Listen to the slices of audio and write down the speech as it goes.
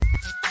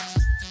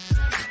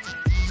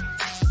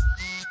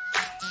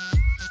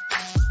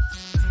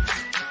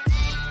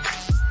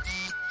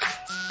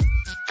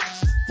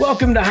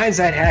Welcome to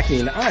Hindsight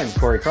Hacking. I'm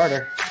Corey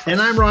Carter.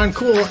 And I'm Ron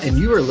Cool, and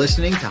you are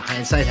listening to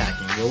Hindsight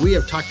Hacking, where we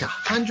have talked to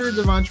hundreds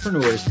of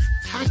entrepreneurs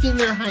hacking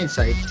their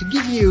hindsight to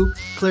give you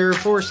clearer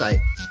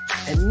foresight.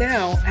 And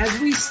now, as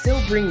we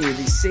still bring you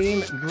the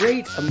same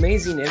great,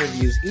 amazing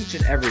interviews each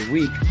and every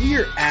week, we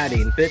are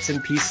adding bits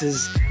and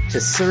pieces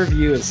to serve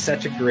you in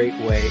such a great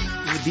way.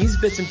 These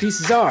bits and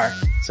pieces are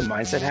some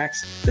mindset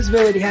hacks,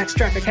 visibility hacks,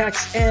 traffic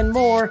hacks, and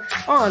more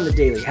on the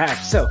Daily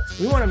Hack. So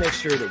we want to make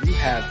sure that you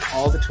have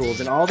all the tools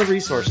and all the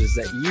resources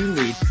that you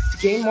need to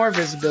gain more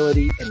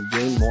visibility and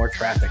gain more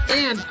traffic.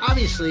 And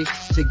obviously,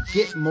 to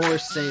get more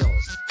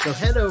sales. So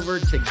head over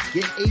to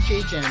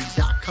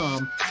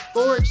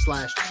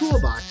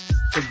gethhm.com/toolbox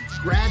to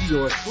grab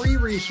your free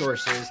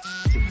resources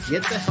to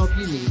get the help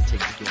you need to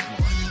get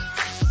more.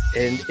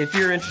 And if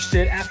you're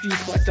interested, after you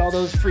collect all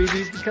those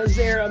freebies, because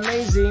they're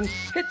amazing,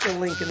 hit the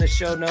link in the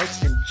show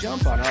notes and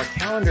jump on our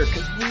calendar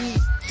because we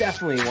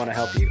definitely want to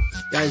help you.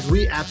 Guys,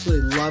 we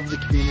absolutely love the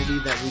community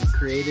that we've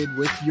created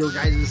with your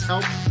guys'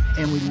 help,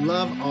 and we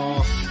love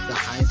all the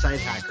Hindsight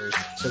Hackers.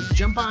 So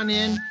jump on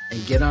in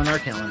and get on our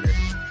calendar.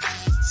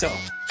 So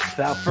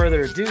without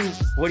further ado,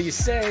 what do you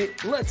say?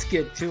 Let's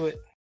get to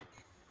it.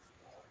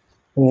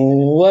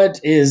 What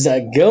is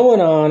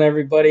going on,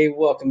 everybody?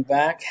 Welcome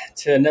back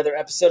to another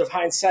episode of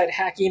Hindsight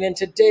Hacking, and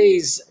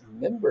today's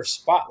member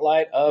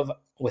spotlight of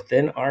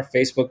within our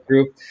Facebook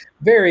group.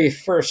 Very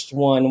first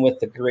one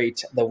with the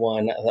great, the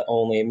one, the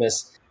only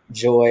Miss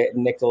Joy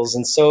Nichols.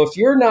 And so if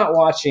you're not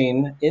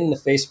watching in the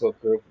Facebook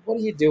group, what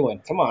are you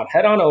doing? Come on,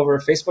 head on over,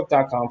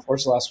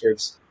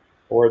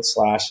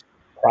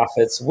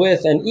 facebook.com/groups/profits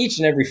with, and each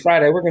and every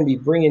Friday, we're going to be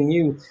bringing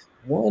you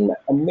one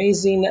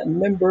amazing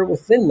member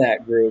within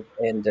that group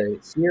and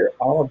hear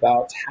all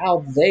about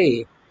how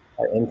they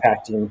are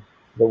impacting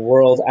the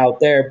world out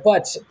there.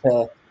 But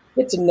to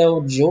get to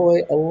know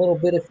Joy a little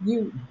bit, if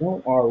you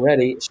don't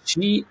already,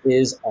 she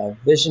is a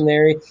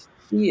visionary.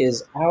 She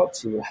is out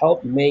to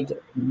help make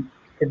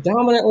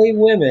predominantly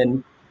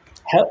women,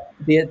 help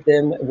get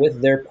them with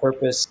their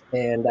purpose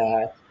and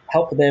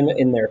help them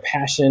in their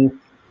passion.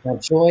 Now,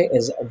 Joy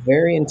is a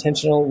very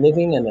intentional,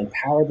 living an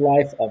empowered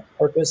life of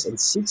purpose and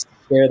seeks to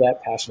share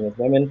that passion with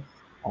women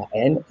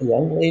and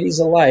young ladies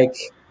alike.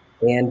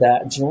 And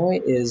Joy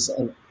is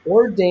an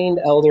ordained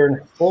elder in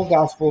Full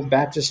Gospel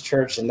Baptist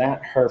Church, and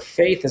that her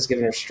faith has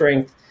given her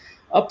strength,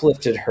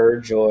 uplifted her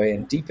joy,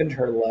 and deepened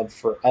her love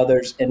for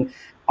others. And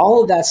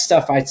all of that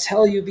stuff, I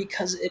tell you,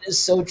 because it is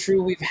so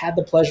true. We've had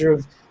the pleasure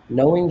of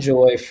knowing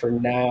Joy for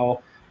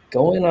now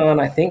going on,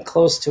 I think,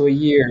 close to a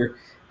year.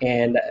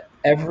 And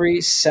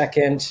every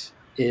second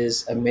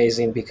is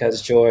amazing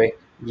because, Joy,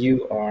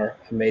 you are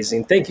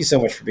amazing. Thank you so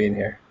much for being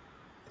here.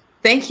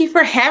 Thank you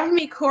for having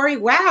me, Corey.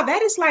 Wow,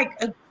 that is like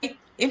a great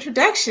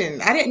introduction.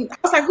 I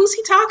was like, who's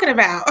he talking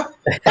about?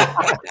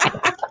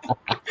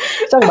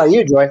 Talking about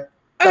you, Joy.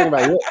 Talking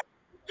about you.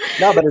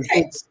 No, but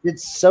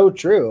it's so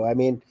true. I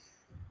mean,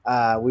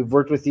 we've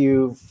worked with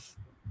you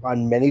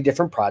on many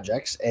different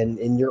projects,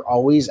 and you're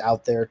always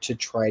out there to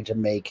try to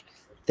make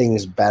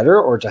things better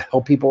or to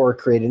help people or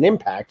create an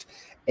impact.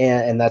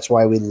 And that's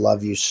why we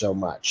love you so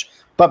much.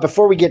 But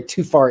before we get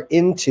too far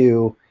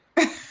into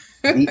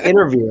the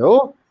interview,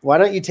 why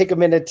don't you take a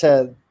minute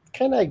to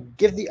kind of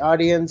give the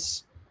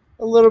audience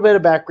a little bit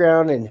of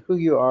background and who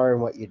you are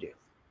and what you do?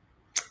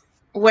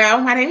 Well,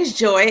 my name is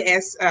Joy,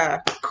 as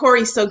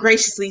Corey so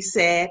graciously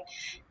said.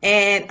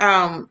 And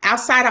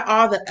outside of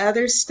all the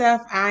other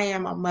stuff, I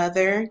am a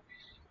mother.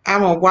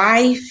 I'm a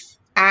wife.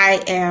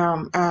 I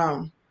am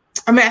a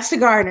master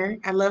gardener.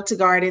 I love to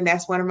garden.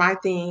 That's one of my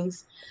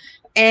things.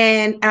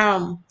 And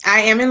I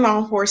am in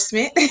law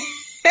enforcement.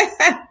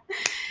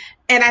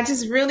 And I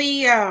just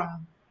really, I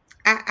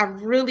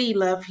really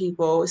love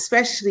people,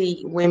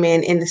 especially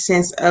women, in the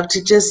sense of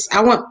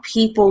I want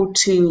people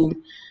to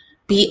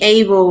be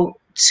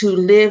able to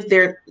live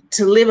a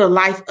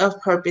life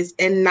of purpose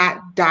and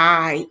not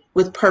die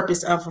with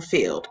purpose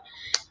unfulfilled.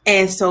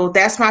 And so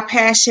that's my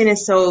passion. And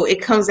so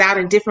it comes out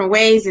in different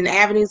ways and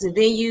avenues and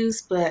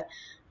venues, but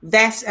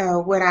that's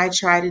what I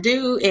try to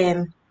do.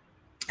 And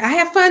I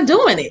have fun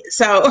doing it.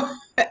 So,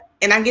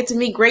 and I get to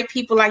meet great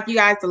people like you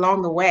guys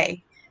along the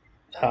way.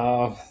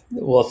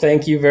 Well,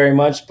 thank you very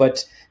much.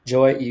 But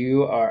Joy,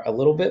 you are a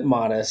little bit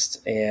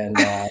modest. And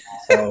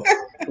so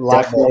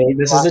definitely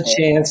this is a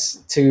chance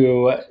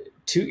to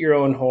toot your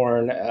own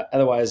horn.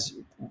 Otherwise,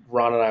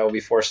 Ron and I will be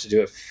forced to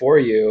do it for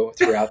you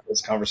throughout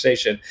this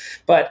conversation.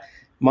 But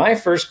my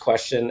first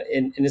question,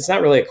 and it's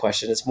not really a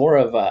question, it's more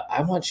of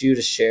I want you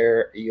to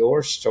share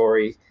your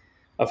story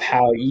of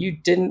how you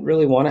didn't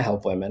really want to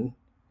help women,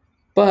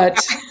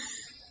 but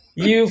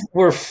you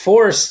were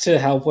forced to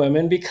help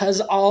women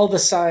because all the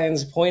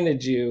signs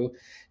pointed you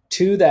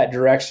to that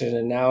direction,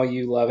 and now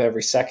you love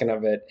every second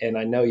of it, and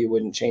I know you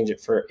wouldn't change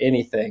it for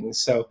anything.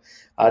 So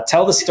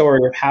tell the story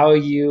of how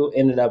you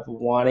ended up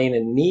wanting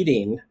and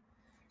needing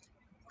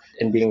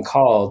and being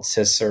called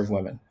to serve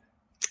women.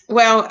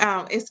 Well,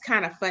 it's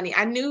kind of funny.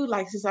 I knew,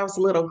 like, since I was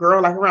a little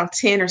girl, like around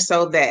 10 or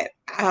so, that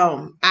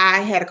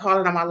I had a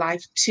calling on my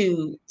life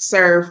to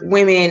serve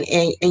women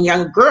and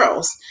young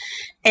girls.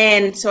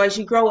 And so as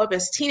you grow up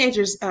as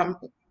teenagers,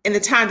 in the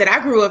time that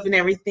I grew up and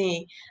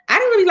everything, I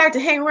didn't really like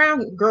to hang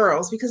around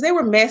girls because they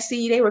were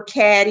messy, they were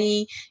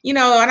catty, and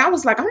I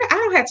was like, I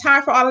don't have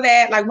time for all of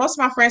that. Like most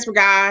of my friends were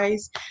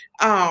guys.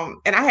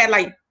 And I had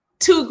like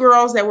two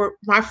girls that were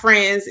my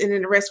friends, and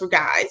then the rest were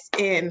guys.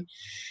 And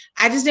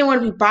I just didn't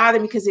want to be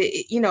bothered because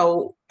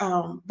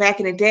back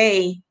in the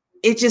day,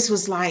 it just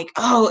was like,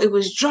 oh, it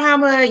was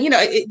drama.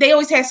 They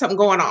always had something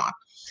going on.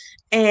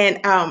 And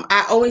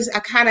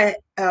I kind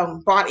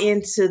of bought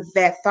into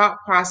that thought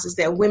process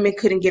that women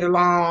couldn't get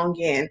along,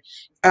 and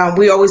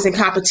we're always in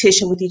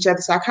competition with each other.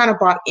 So I kind of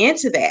bought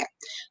into that.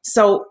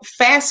 So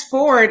fast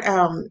forward,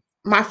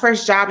 my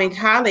first job in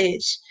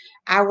college,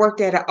 I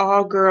worked at an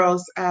all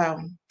girls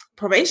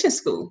probation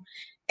school,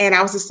 and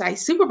I was a site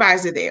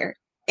supervisor there.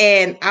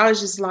 And I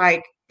was just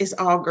like, it's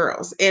all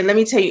girls. And let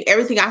me tell you,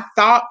 everything I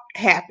thought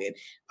happened,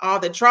 all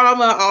the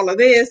drama, all of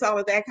this, all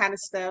of that kind of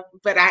stuff.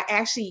 But I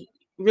actually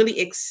really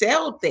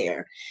excelled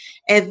there.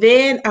 And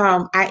then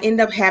I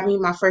ended up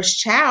having my first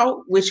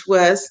child, which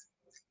was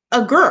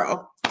a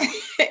girl.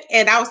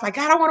 And I was like,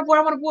 God, I want a boy,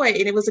 I want a boy.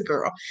 And it was a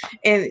girl.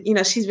 And,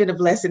 she's been a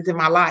blessing to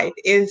my life.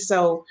 And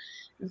so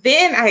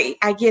then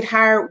I get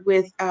hired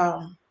with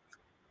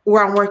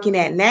where I'm working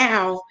at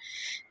now.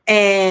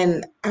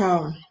 And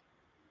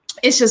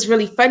it's just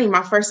really funny.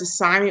 My first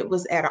assignment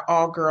was at an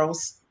all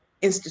girls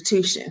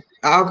institution,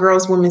 all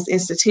girls women's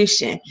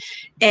institution.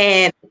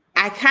 And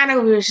I kind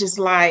of was just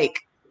like,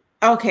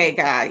 okay,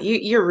 God,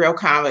 you're real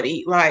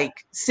comedy. Like,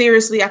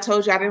 seriously, I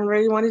told you I didn't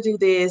really want to do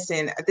this.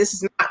 And this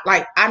is not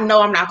like, I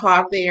know I'm not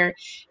called there.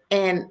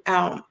 And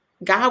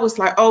God was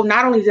like, oh,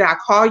 not only did I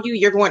call you,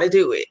 you're going to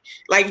do it.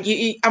 Like,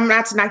 I'm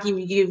not to not give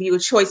you a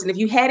choice. And if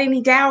you had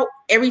any doubt,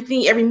 every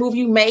move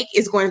you make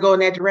is going to go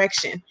in that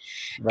direction.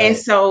 Right. And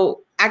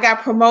so I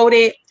got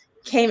promoted,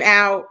 came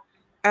out,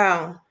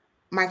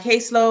 my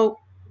caseload,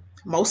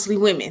 mostly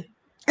women.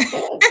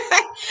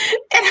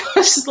 And I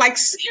was just like,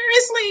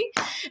 seriously?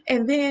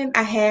 And then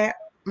I had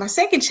my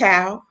second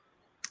child.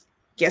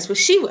 Guess what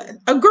she was?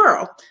 A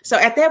girl. So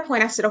at that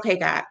point I said, okay,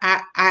 God,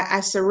 I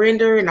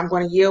surrender, and I'm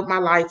going to yield my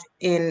life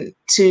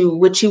into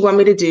what you want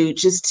me to do.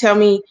 Just tell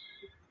me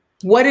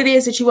what it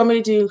is that you want me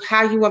to do,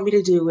 how you want me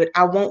to do it.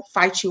 I won't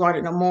fight you on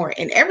it no more.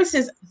 And ever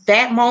since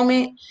that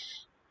moment,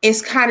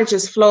 it's kind of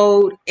just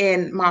flowed,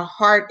 and my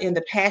heart and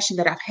the passion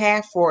that I've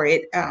had for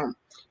it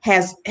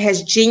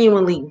has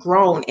genuinely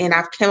grown. And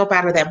I've come up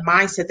out of that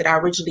mindset that I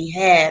originally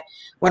had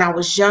when I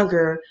was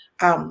younger,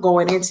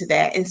 going into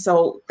that. And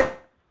so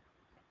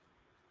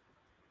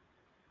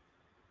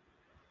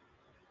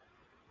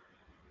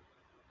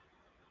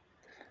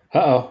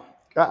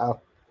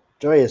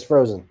Joy is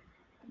frozen.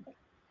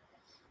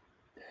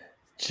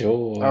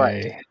 Joy. All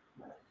right.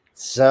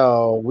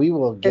 So we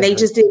will get and they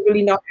just didn't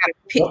really know how to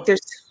pick their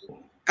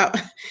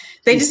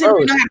they just didn't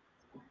really know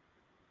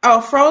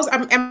how to, froze.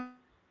 Am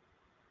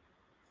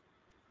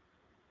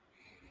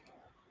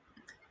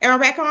I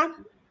back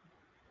on?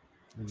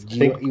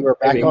 You are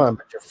back on,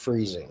 but you're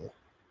freezing.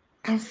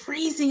 I'm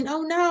freezing.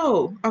 Oh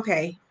no.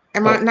 Okay.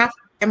 Am I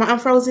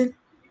unfrozen?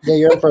 Yeah,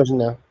 you're unfrozen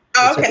now.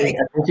 Oh, okay.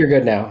 I think you're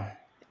good now.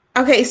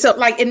 Okay, so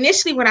like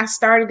initially when I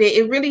started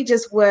it really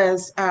just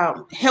was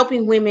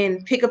helping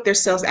women pick up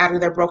themselves out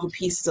of their broken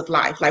pieces of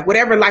life. Like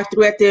whatever life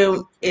threw at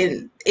them,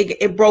 and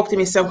it broke them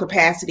in some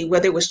capacity,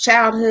 whether it was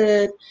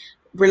childhood,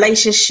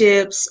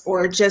 relationships,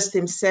 or just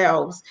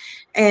themselves.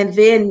 And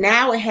then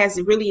now it has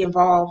really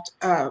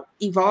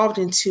evolved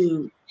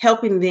into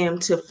helping them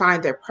to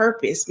find their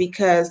purpose,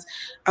 because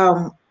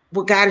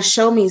what God has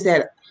shown me is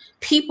that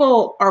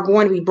people are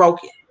going to be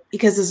broken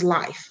because it's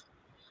life.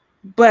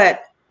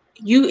 But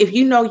if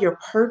you know your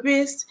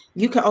purpose,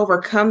 you can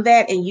overcome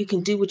that, and you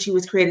can do what you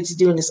was created to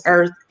do in this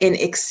earth and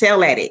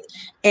excel at it.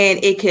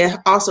 And it can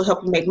also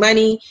help you make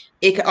money.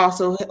 It can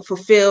also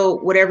fulfill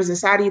whatever's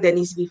inside of you that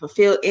needs to be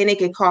fulfilled, and it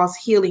can cause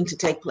healing to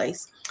take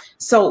place.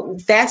 So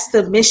that's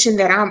the mission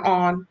that I'm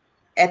on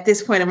at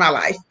this point in my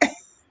life.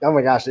 Oh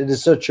my gosh, it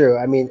is so true.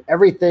 I mean,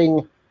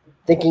 everything,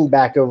 thinking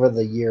back over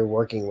the year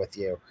working with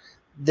you,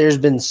 there's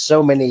been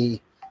so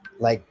many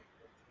like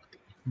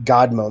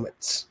God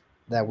moments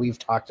that we've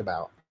talked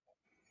about.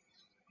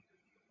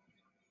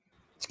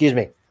 Excuse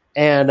me.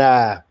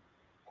 And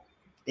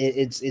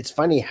it's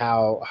funny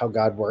how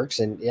God works.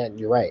 And yeah,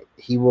 you're right.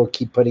 He will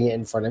keep putting it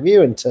in front of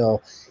you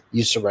until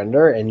you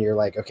surrender and you're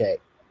like, okay,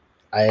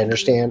 I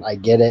understand. I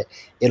get it.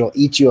 It'll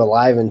eat you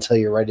alive until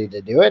you're ready to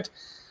do it.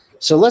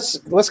 So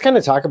let's kind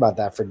of talk about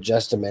that for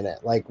just a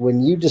minute. Like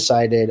when you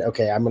decided,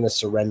 okay, I'm going to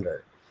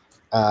surrender.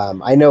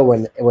 I know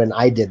when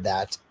I did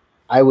that,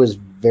 I was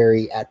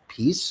very at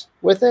peace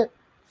with it.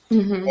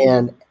 Mm-hmm.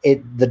 And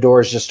the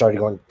doors just started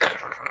going,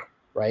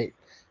 right?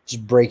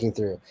 Just breaking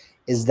through.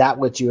 Is that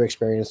what you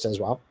experienced as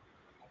well?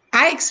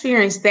 I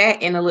experienced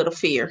that and a little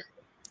fear.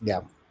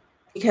 Yeah.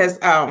 Because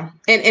and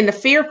the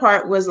fear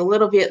part was a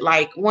little bit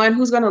like, one,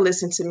 who's going to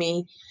listen to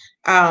me?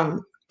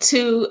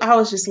 to, I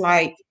was just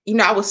like,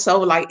 I was so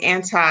like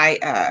anti,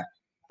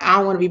 I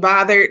don't want to be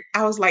bothered.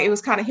 I was like, it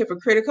was kind of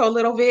hypocritical a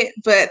little bit,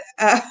 but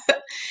and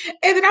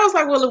then I was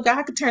like, well, if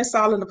God could turn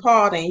Saul into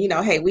Paul, then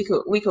hey, we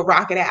could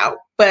rock it out.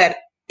 But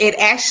it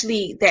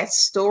actually, that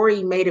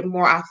story made it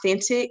more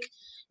authentic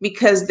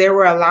because there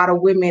were a lot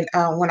of women.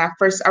 I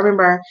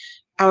remember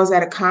I was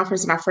at a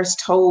conference and I first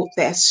told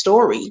that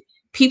story.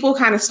 People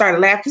kind of started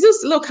laughing because there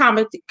was a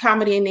little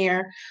comedy in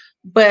there.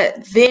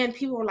 But then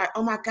people were like,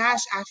 "Oh my gosh,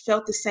 I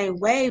felt the same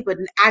way." But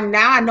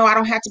now I know I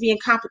don't have to be in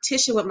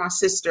competition with my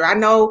sister. I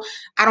know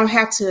I don't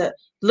have to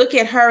look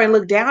at her and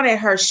look down at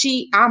her.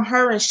 I'm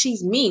her and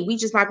she's me. We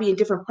just might be in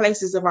different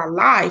places of our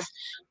life.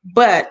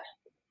 But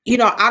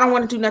I don't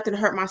want to do nothing to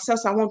hurt myself.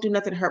 So I won't do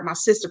nothing to hurt my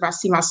sister if I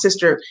see my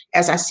sister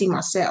as I see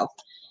myself.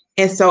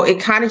 And so it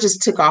kind of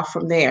just took off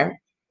from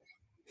there.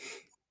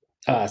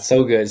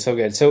 So good, so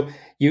good. So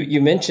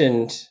you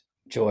mentioned,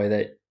 Joy,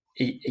 that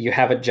you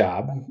have a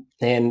job,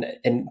 and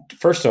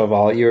first of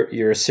all,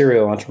 you're a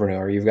serial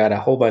entrepreneur. You've got a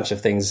whole bunch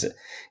of things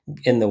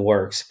in the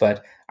works.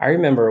 But I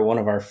remember one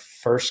of our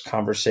first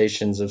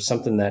conversations of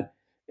something that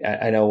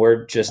I know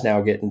we're just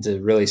now getting to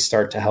really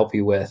start to help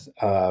you with,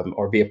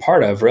 or be a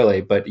part of,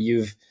 really. But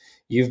you've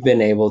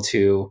been able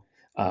to,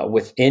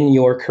 within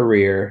your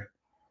career,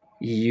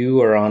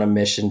 you are on a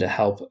mission to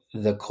help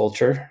the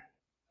culture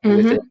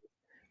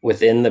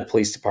within the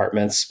police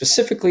departments,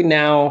 specifically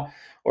now,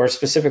 or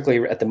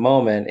specifically at the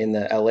moment in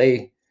the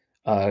LA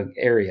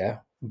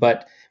area.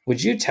 But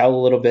would you tell a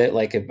little bit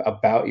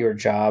about your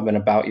job and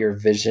about your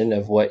vision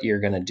of what you're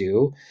going to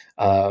do?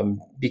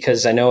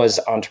 Because I know as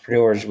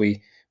entrepreneurs,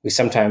 we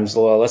sometimes,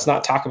 well, let's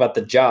not talk about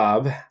the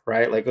job,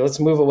 right? Like, let's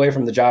move away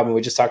from the job and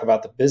we just talk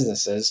about the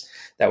businesses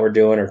that we're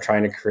doing or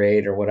trying to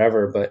create or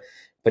whatever.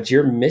 But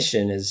your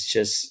mission is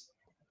just,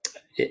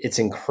 it's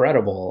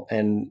incredible.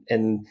 And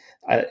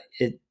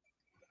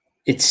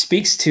it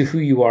speaks to who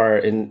you are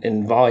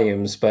in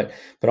volumes, but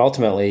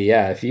ultimately,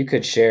 yeah, if you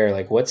could share,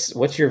 like,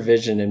 what's your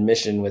vision and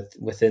mission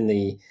within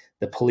the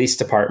police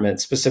department,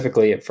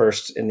 specifically at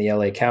first in the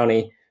LA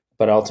County,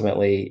 but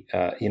ultimately,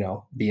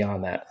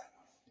 beyond that.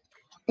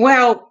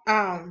 Well,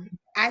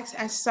 I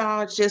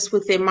saw just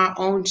within my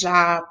own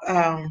job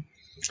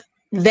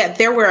that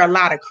there were a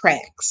lot of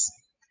cracks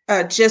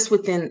just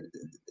within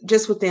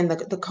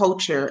the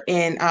culture,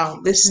 and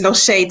this is no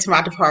shade to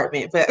my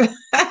department, but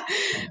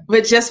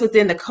but just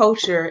within the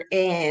culture,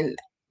 and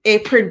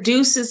it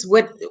produces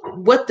what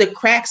the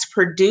cracks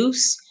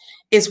produce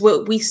is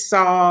what we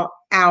saw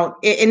out,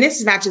 and this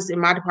is not just in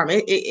my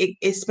department,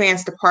 it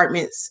spans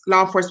departments,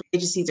 law enforcement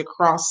agencies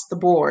across the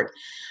board.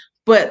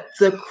 But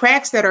the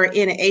cracks that are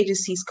in an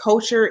agency's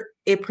culture,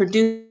 it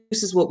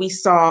produces what we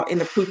saw in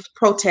the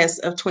protests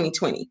of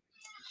 2020.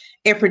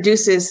 It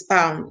produces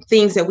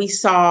things that we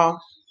saw,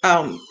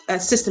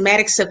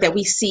 systematic stuff that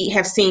we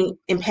have seen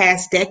in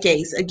past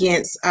decades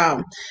against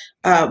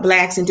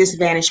Blacks and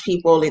disadvantaged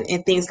people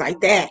and things like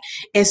that.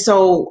 And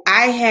so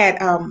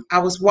I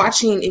was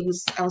watching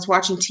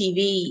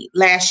TV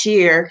last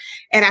year,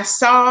 and I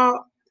saw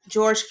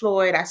George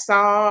Floyd, I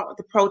saw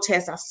the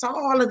protests, I saw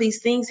all of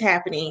these things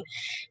happening.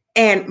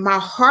 And my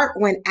heart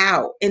went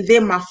out, and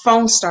then my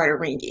phone started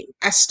ringing.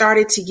 I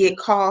started to get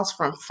calls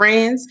from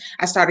friends.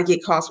 I started to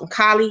get calls from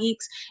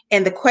colleagues.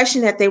 And the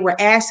question that they were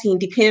asking,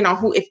 depending on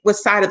what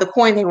side of the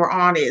coin they were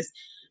on, is,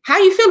 how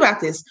you feel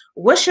about this?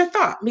 What's your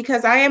thought?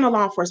 Because I am a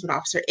law enforcement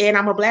officer and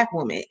I'm a Black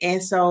woman.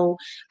 And so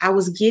I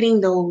was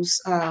getting those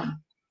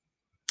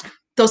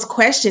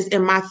questions.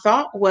 And my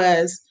thought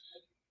was,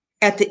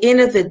 at the end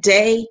of the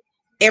day,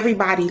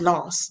 everybody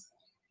lost.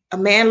 A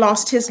man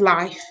lost his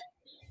life.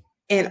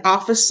 An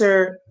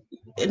officer,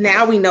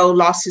 now we know,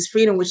 lost his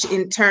freedom, which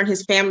in turn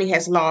his family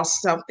has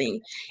lost something.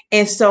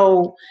 And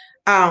so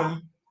I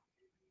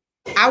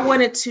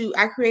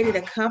created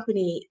a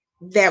company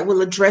that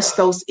will address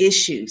those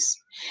issues.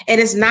 And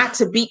it's not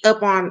to beat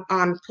up on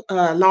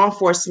law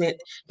enforcement,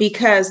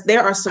 because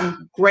there are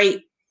some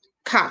great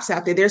cops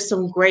out there. There's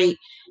some great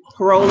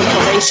parole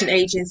and probation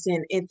agents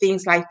and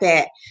things like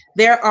that.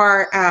 There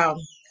are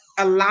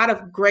a lot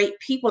of great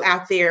people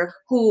out there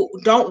who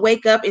don't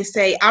wake up and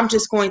say, I'm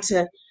just going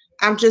to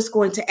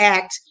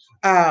act,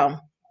 I'm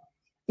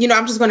going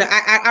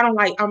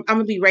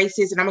to be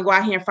racist, and I'm gonna go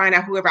out here and find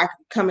out whoever I can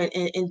come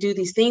in and do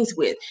these things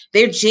with.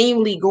 They're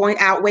genuinely going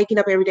out, waking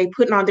up every day,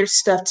 putting on their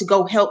stuff to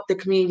go help the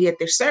community that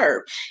they're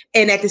served.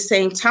 And at the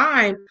same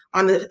time,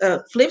 on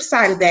the flip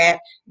side of that,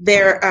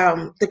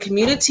 the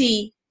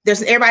community,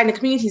 everybody in the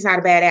community is not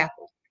a bad apple.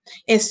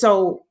 And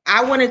so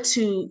I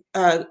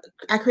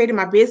created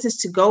my business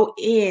to go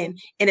in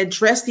and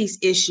address these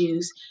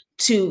issues,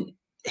 to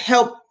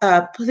help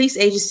police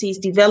agencies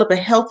develop a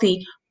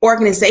healthy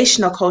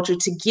organizational culture,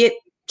 to get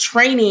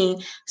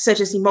training such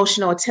as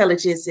emotional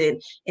intelligence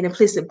and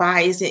implicit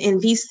bias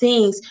and these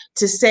things,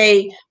 to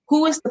say,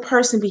 who is the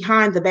person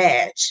behind the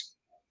badge?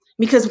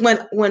 Because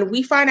when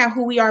we find out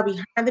who we are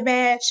behind the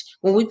badge,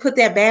 when we put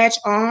that badge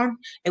on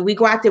and we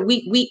go out there,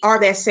 we are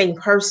that same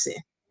person.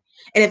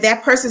 And if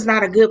that person's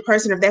not a good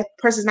person, if that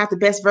person's not the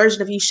best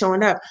version of you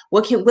showing up,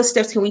 what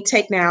steps can we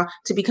take now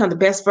to become the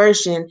best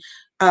version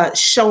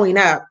showing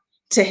up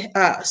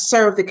to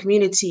serve the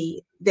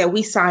community that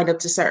we signed up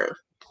to serve.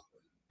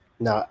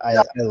 No, I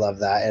love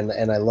that.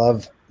 And I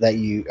love that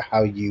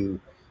how you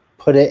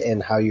put it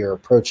and how you're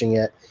approaching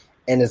it.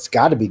 And it's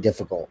got to be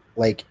difficult.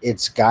 Like,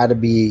 it's got to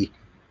be,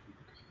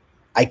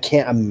 I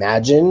can't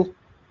imagine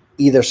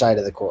either side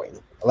of the coin.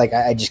 Like,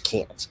 I just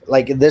can't.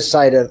 Like, this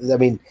side of, I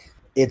mean,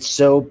 it's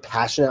so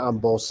passionate on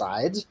both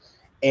sides.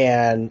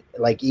 And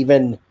like,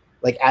 even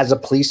like as a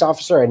police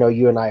officer, I know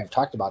you and I have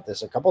talked about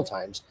this a couple of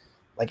times.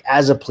 Like,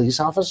 as a police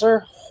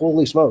officer,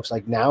 holy smokes,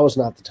 like, now is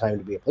not the time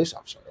to be a police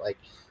officer. Like,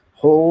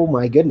 oh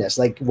my goodness,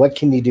 like, what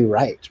can you do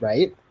right?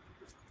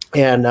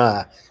 And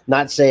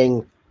not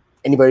saying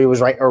anybody was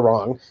right or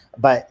wrong,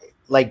 but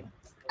like,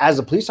 as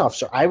a police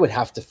officer, I would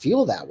have to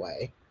feel that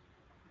way.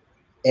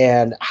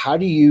 And how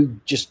do you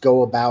just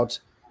go about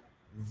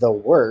the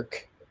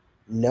work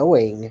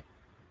knowing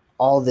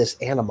all this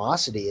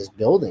animosity is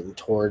building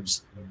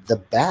towards the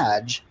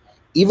badge,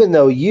 even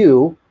though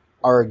you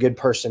are a good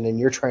person and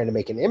you're trying to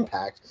make an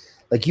impact?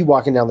 Like, you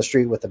walking down the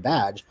street with a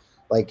badge,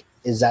 like,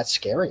 is that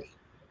scary?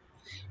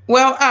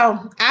 Well,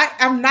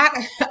 I'm not.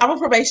 I'm a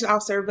probation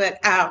officer, but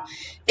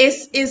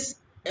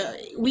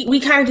we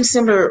kind of do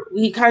similar.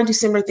 We kind of do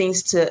similar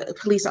things to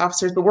police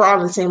officers, but we're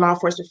all in the same law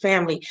enforcement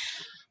family.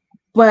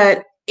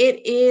 But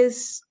it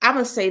is. I'm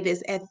gonna say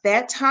this: at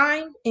that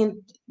time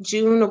in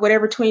June or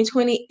whatever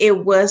 2020,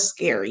 it was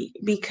scary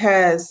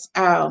because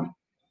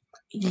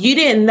you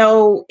didn't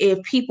know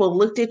if people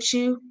looked at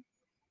you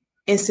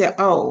and said,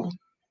 "Oh,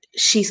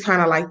 she's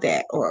kind of like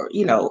that," or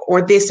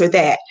or this or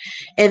that.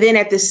 And then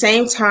at the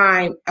same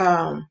time,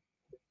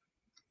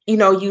 you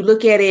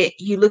look at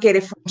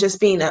it from just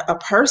being a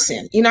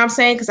person, you know what I'm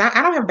saying? Because I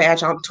don't have a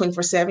badge on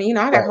 24/7.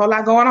 I got a whole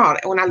lot going on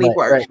when I leave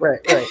work.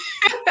 Right.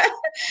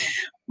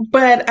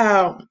 But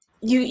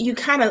you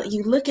kind of,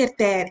 you look at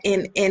that,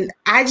 and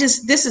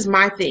this is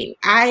my thing.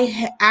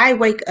 I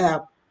wake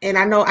up and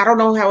I don't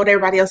know how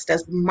everybody else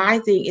does. My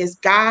thing is,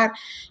 God,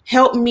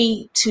 help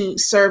me to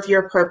serve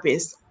your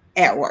purpose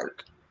at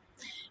work.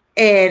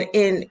 And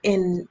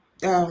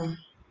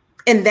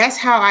that's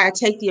how I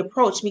take the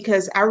approach,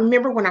 because I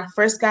remember when I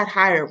first got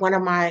hired, one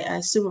of my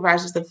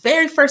supervisors, the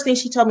very first thing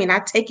she told me, and I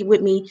take it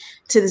with me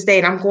to this day,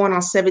 and I'm going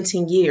on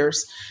 17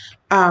 years.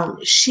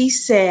 She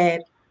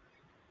said,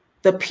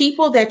 the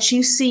people that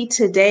you see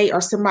today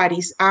are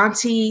somebody's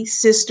auntie,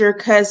 sister,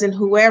 cousin,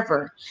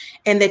 whoever,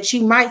 and that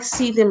you might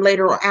see them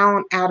later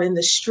on out in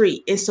the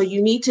street. And so you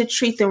need to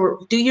treat them,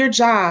 do your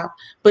job,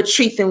 but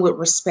treat them with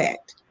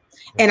respect.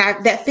 And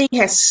that thing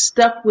has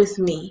stuck with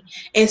me.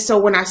 And so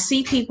when I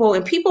see people,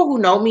 and people who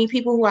know me,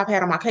 people who I've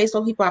had on my case,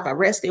 or people I've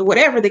arrested,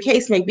 whatever the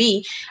case may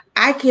be,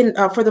 I can,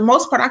 for the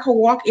most part, I can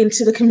walk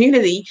into the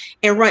community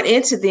and run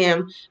into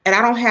them, and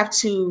I don't have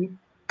to,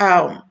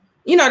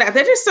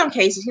 there's just some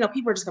cases,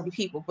 people are just gonna be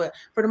people, but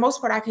for the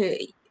most part, I could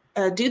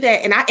do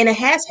that. And it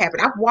has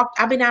happened.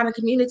 I've been out in the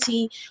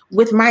community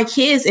with my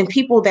kids, and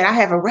people that I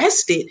have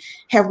arrested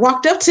have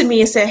walked up to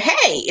me and said,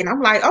 "Hey," and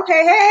I'm like,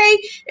 "Okay, hey,"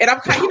 and I'm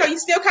kind of, you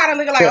still kind of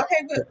looking like,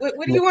 "Okay,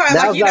 what do you want?"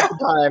 Now's not the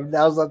time.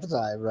 Now's not the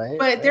time, right?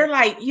 But they're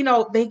like,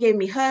 they gave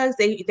me hugs.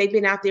 They've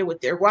been out there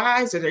with their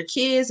wives or their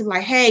kids. I'm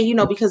like, "Hey,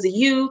 because of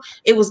you,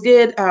 it was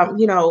good.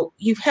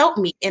 You've helped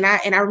me." And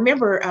I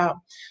remember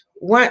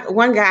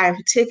one guy in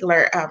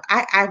particular,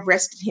 I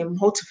arrested him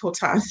multiple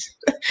times.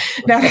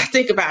 Now that I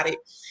think about it.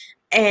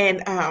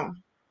 And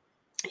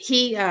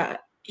he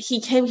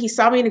came, he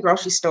saw me in the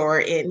grocery store,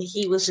 and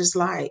he was just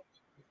like,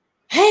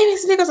 "Hey,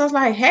 Miss Nichols." I was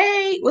like,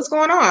 "Hey, what's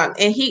going on?"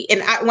 And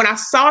when I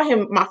saw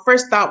him, my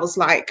first thought was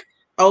like,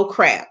 "Oh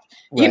crap."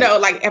 Right.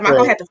 Like, am I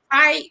gonna have to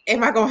fight?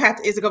 Am I gonna have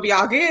to, is it gonna be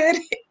all good?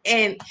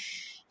 And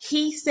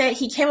he said,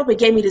 he came up and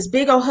gave me this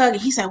big old hug,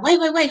 and he said, wait,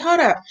 hold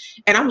up.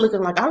 And I'm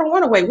looking like, I don't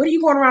want to wait. What are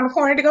you going around the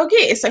corner to go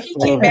get? And so he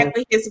came back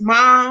with his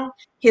mom,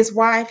 his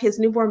wife, his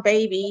newborn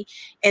baby.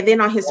 And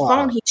then on his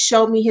phone, he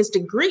showed me his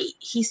degree.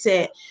 He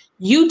said,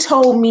 "You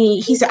told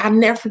me," he said, "I'll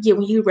never forget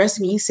when you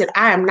arrested me. You said,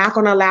 I am not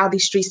going to allow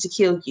these streets to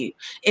kill you.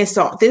 And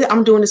so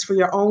I'm doing this for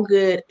your own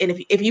good.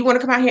 And if you want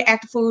to come out here and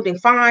act the fool, then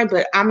fine,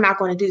 but I'm not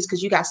going to do this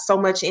because you got so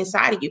much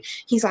inside of you."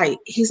 He's like,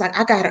 he said,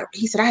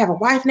 "I have a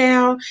wife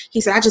now."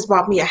 He said, "I just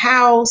bought me a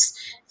house.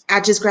 I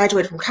just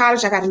graduated from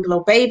college. I got a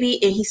little baby."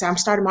 And he said, "I'm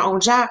starting my own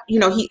job."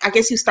 I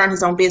guess he was starting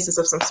his own business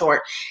of some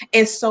sort.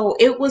 And so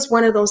it was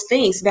one of those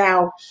things.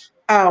 Now,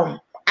 I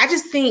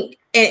just think,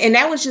 and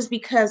that was just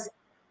because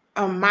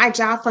my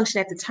job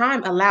function at the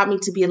time allowed me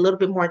to be a little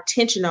bit more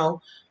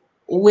intentional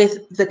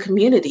with the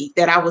community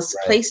that I was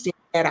placed in,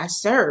 that I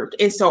served.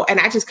 And so, and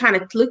I just kind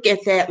of look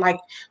at that, like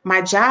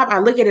my job, I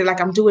look at it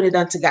like I'm doing it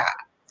unto God.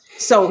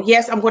 So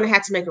yes, I'm going to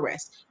have to make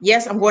arrests.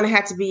 Yes, there's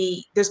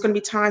going to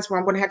be times where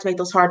I'm going to have to make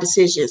those hard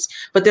decisions.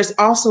 But there's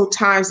also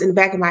times in the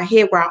back of my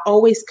head where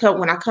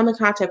when I come in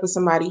contact with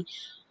somebody,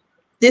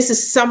 this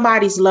is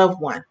somebody's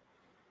loved one.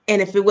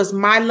 And if it was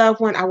my loved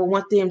one, I would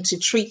want them to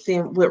treat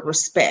them with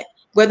respect,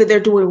 whether they're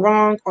doing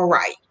wrong or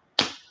right.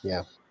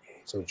 Yeah,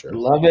 so true.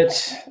 Love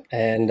it.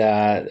 And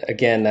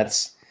again,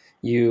 that's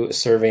you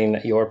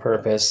serving your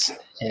purpose,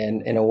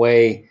 and in a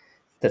way,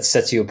 that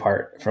sets you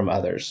apart from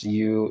others.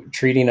 You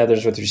treating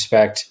others with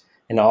respect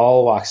in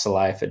all walks of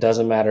life. It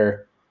doesn't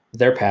matter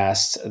their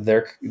past,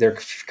 their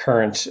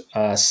current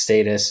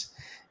status.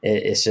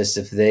 It's just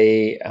if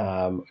they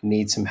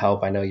need some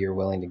help, I know you're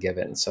willing to give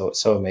it. And so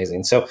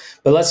amazing.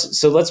 But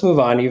let's move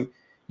on.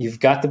 You've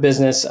got the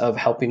business of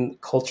helping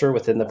culture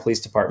within the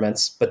police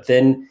departments, but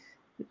then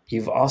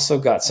you've also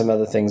got some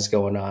other things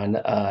going on.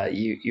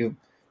 You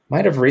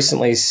might have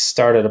recently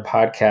started a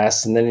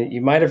podcast, and then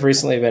you might have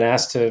recently been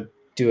asked to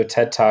do a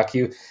TED Talk.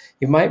 You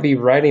might be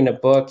writing a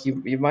book.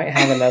 You might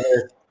have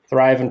another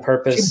Thrive and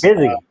Purpose. She's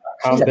busy.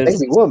 She's a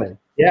busy woman.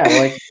 Yeah,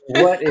 like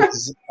what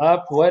is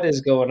up? What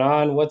is going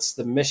on? What's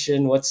the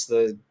mission? What's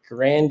the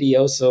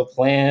grandioso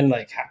plan?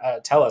 Like,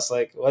 tell us,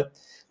 like, what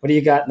do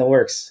you got in the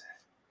works?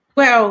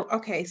 Well,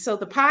 okay, so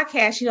the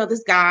podcast,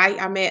 this guy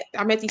I met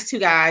these two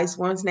guys.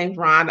 One's named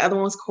Ron, the other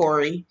one's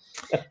Corey,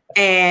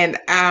 and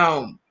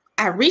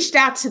I reached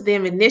out to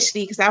them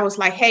initially because I was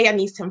like, hey, I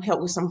need some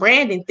help with some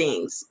branding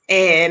things.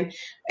 And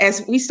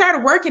as we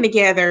started working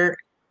together,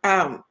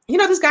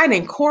 this guy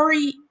named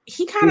Corey,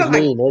 he kind of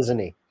like mean, isn't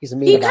he? He's a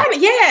mean. He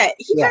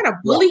kind of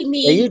bullied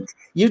me. Yeah,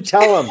 you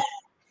tell him.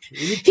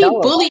 He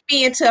bullied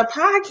me into a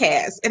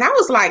podcast, and I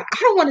was like, I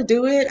don't want to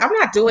do it. I'm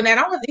not doing that.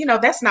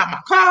 That's not my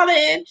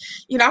calling.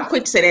 I'm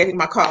quick to say that ain't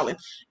my calling.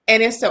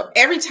 And then so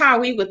every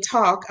time we would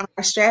talk on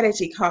our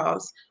strategy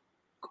calls,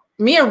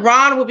 me and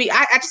Ron would be.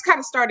 I just kind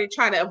of started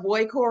trying to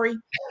avoid Corey,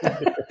 and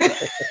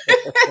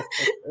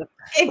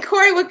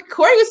Corey would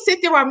sit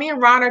there while me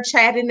and Ron are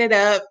chatting it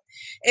up,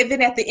 and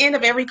then at the end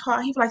of every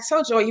call, he'd be like,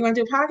 "So, Joy, you want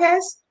to do a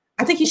podcast?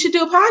 I think you should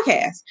do a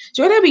podcast.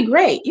 Joy, that'd be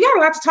great. You got a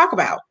lot to talk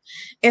about."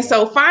 And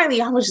so finally,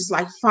 I was just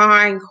like,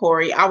 fine,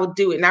 Corey, I would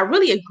do it. And I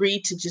really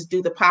agreed to just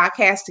do the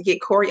podcast to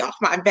get Corey off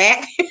my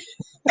back.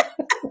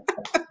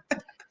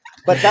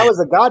 But that was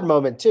a God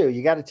moment too.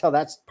 You got to tell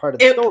that's part of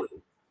the story.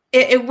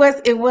 It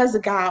was a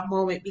God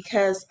moment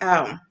because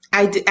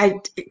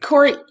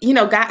Corey,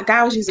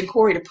 God was using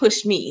Corey to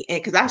push me, and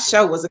because I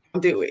sure wasn't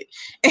gonna do it.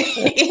 And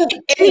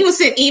he would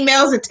send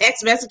emails and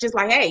text messages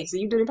like, "Hey, so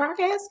you doing a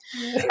podcast?"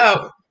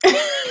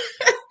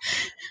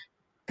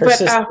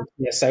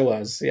 Yes, I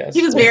was. Yes,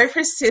 he was very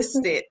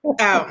persistent.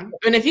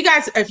 And if you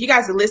guys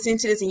are listening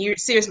to this and you're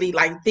seriously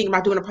like thinking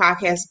about doing a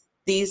podcast,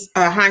 these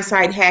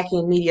Hindsight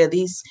Hacking Media,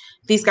 these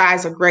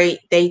guys are great.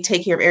 They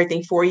take care of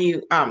everything for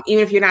you.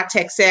 Even if you're not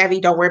tech savvy,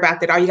 don't worry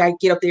about that. All you got to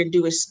get up there and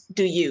do is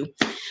do you.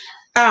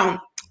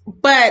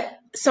 But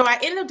so I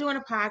ended up doing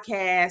a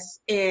podcast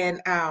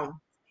and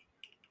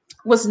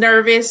was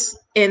nervous,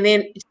 and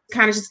then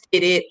kind of just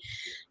did it.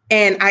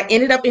 And I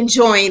ended up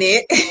enjoying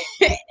it.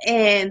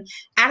 And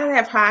out of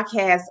that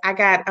podcast, I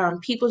got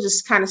people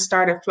just kind of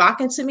started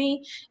flocking to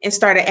me and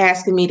started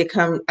asking me to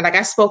come. Like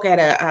I spoke at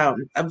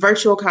a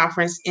virtual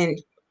conference in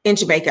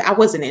Jamaica. I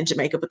wasn't in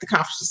Jamaica, but the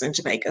conference was in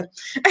Jamaica.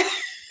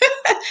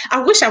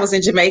 I wish I was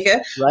in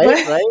Jamaica.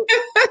 Right.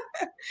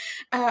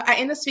 I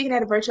ended up speaking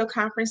at a virtual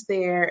conference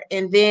there.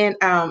 And then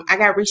I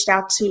got reached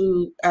out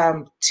to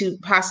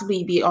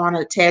possibly be on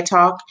a TED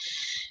Talk.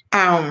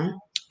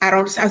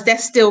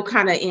 That's still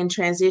kind of in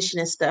transition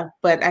and stuff,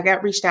 but I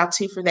got reached out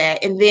to for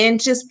that. And then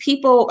just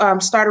people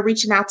started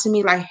reaching out to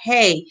me like,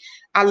 hey,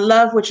 I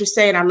love what you're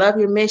saying. I love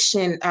your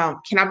mission.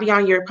 Can I be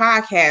on your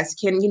podcast?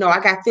 I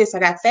got this, I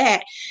got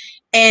that.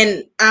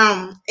 And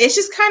it's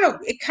just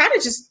it kind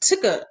of just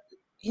took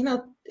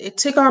it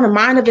took on a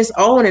mind of its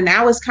own, and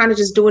now it's kind of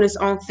just doing its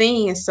own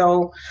thing. And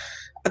so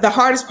the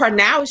hardest part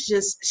now is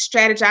just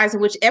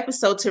strategizing which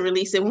episode to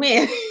release and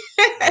when.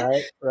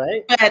 Right.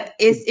 But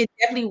it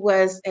definitely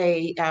was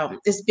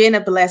it's been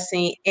a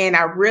blessing. And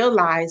I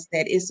realized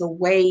that it's a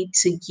way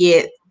to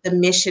get the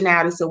mission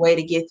out. It's a way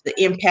to get the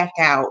impact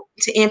out,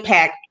 to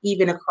impact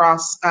even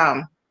across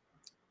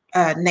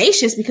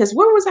nations. Because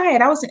where was I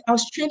at? I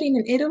was trending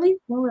in Italy.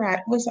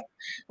 Where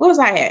was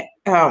I at?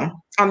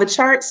 On the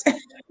charts?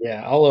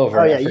 Yeah, all over.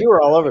 Oh yeah, you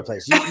were all over the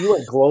place. You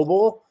went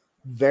global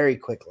very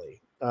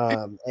quickly.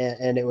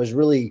 And it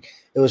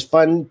was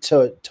fun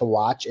to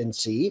watch and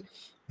see,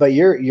 but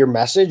your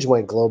message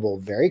went global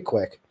very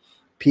quick.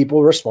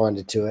 People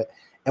responded to it.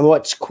 And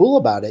what's cool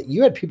about it,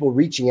 you had people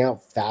reaching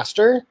out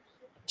faster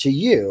to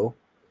you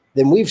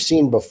than we've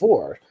seen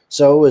before.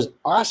 So it was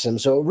awesome.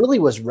 So it really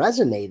was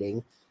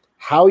resonating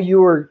how you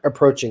were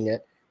approaching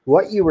it,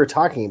 what you were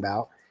talking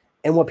about,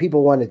 and what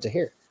people wanted to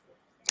hear.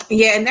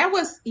 Yeah, and that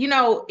was,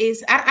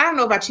 I don't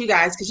know about you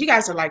guys, because you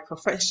guys are like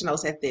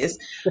professionals at this,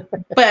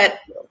 but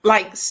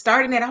like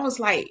starting it, I was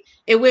like,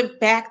 it went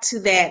back to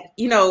that,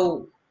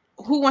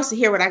 who wants to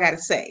hear what I got to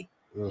say?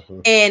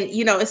 Mm-hmm. And,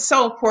 it's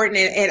so important.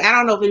 And I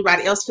don't know if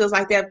anybody else feels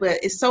like that, but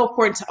it's so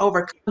important to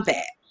overcome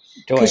that.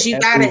 Because you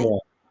got to,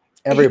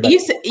 everybody. You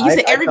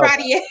said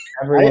everybody.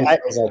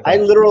 I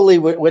literally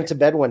went to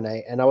bed one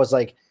night and I was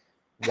like,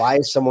 why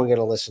is someone going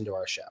to listen to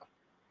our show?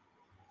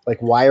 Like,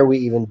 why are we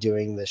even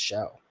doing this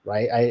show?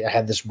 Right. I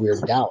had this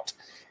weird doubt.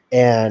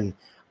 And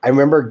I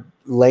remember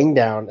laying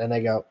down and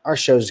I go, our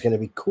show is going to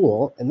be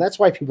cool. And that's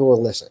why people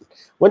will listen.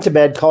 Went to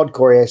bed, called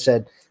Corey. I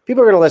said,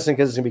 people are going to listen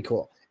because it's going to be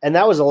cool. And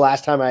that was the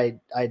last time I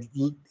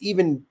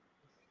even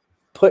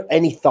put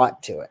any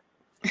thought to it.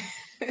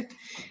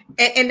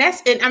 And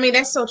I mean,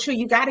 that's so true.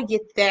 You got to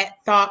get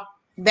that thought,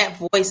 that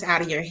voice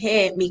out of your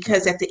head,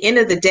 because at the end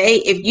of the day,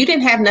 if you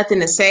didn't have nothing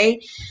to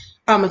say,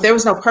 if there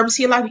was no purpose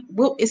in your life,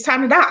 well, it's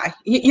time to die.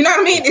 You know what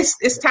I mean?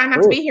 It's time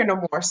not to be here no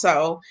more.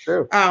 So,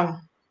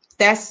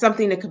 that's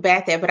something to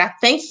combat that. But I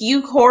thank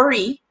you,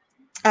 Corey,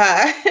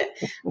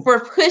 for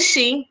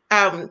pushing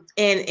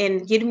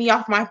and getting me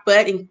off my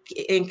butt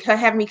and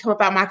having me come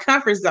up out my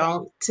comfort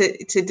zone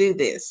to do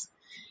this.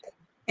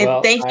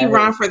 And thank you,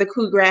 Ron, for the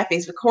cool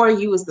graphics. But Corey,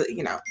 you was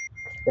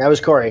That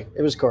was Corey.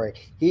 It was Corey.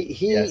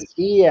 He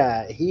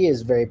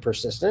is very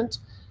persistent.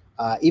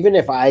 Even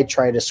if I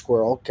try to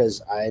squirrel,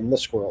 because I'm the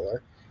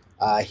squirreler,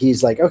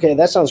 he's like, okay,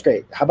 that sounds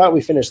great. How about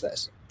we finish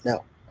this?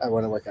 No, I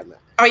want to work on that.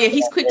 Oh yeah,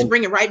 he's quick to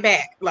bring it right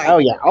back. Like, oh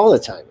yeah, all the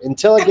time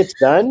until it gets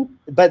done.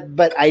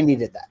 But I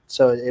needed that,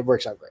 so it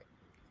works out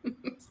great.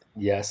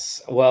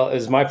 Yes. Well, it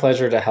was my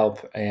pleasure to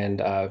help.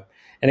 And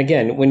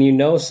again, when you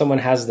know someone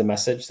has the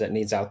message that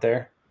needs out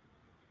there,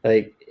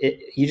 like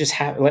you just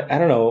have, like, I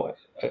don't know,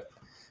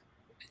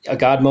 a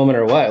God moment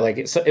or what,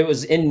 like, so it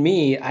was in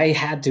me. I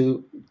had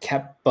to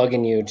kept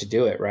bugging you to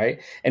do it. Right.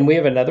 And we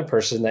have another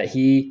person that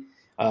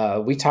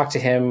we talked to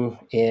him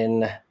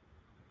in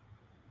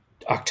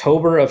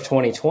October of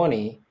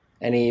 2020.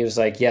 And he was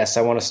like, yes,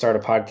 I want to start a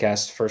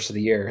podcast first of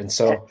the year. And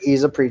so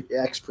he's a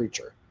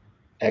ex-preacher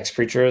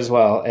as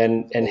well.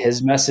 And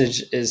his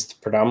message is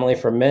predominantly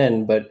for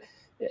men, but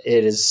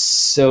it is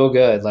so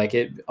good. Like,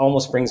 it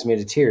almost brings me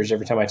to tears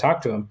every time I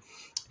talk to him.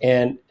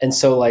 And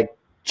so, like,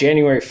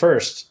 January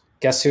 1st,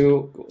 guess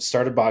who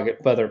started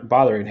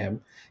bothering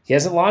him? He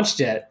hasn't launched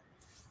yet,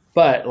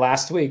 but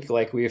last week,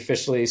 like, we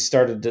officially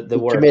started the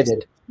work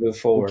committed. To move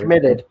forward. He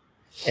committed.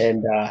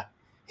 And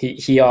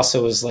he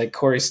also was like,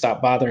 Corey,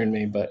 stop bothering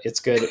me, but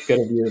it's good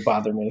of you to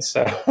bother me.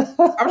 So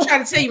I'm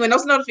trying to tell you, when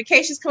those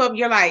notifications come up,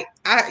 you're like,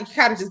 you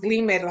kind of just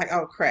gleam at it like,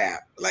 oh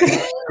crap, like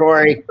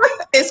Corey,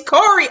 it's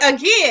Corey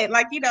again,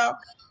 like,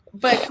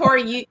 But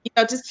Corey, you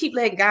just keep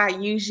letting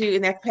God use you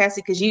in that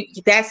capacity,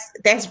 because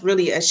that's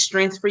really a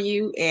strength for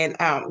you, and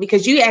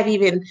because you've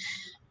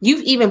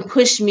even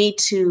pushed me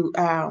to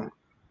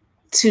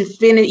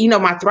finish,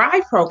 my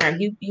Thrive program.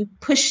 You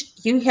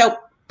helped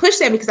push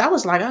that, because I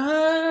was like,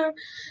 I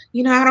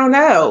don't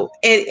know.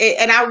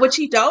 And what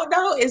you don't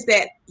know is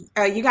that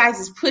you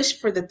guys' push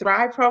for the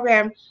Thrive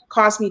program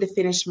caused me to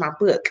finish my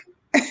book.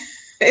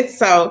 And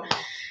so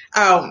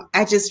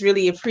I just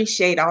really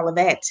appreciate all of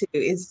that too.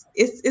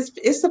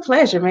 It's a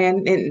pleasure,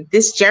 man. And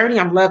this journey,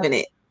 I'm loving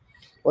it.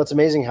 Well, it's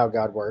amazing how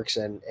God works,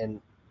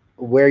 and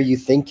where you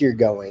think you're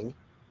going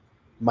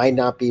might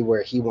not be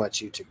where he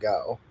wants you to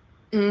go.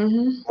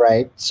 Mm-hmm.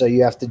 Right. So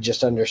you have to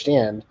just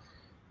understand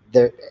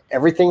that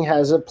everything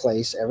has a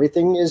place.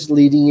 Everything is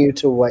leading you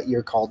to what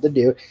you're called to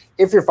do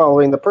if you're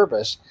following the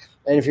purpose.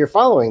 And if you're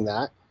following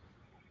that,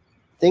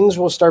 things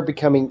will start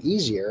becoming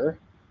easier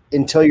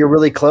until you're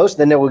really close.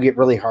 Then it will get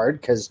really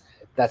hard, because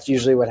that's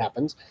usually what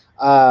happens.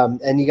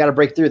 And you got to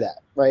break through that,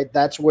 right?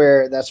 That's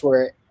where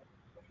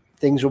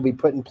things will be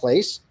put in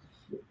place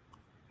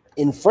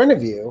in front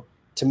of you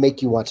to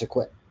make you want to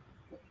quit.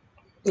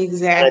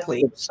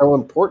 Exactly. It's so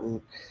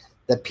important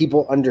that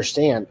people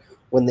understand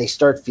when they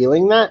start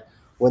feeling that,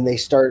 when they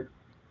start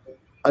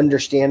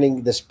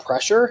understanding this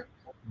pressure,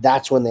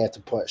 that's when they have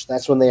to push.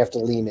 That's when they have to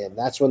lean in.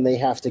 That's when they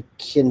have to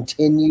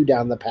continue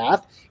down the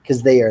path,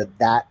 because they are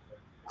that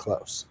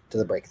close to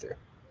the breakthrough.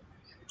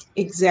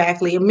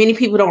 Exactly. And many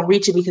people don't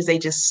reach it because they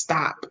just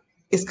stop.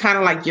 It's kind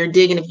of like you're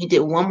digging. If you did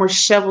one more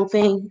shovel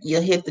thing,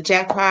 you'll hit the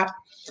jackpot.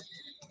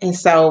 And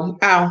so,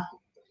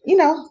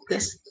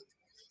 this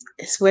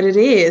is what it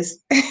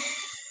is.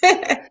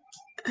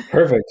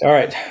 Perfect. All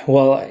right.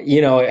 Well,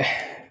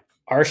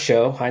 our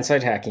show,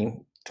 Hindsight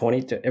Hacking,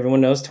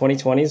 everyone knows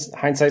 2020 is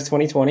hindsight's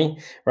 2020,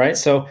 right?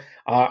 So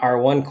our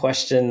one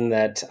question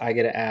that I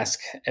get to ask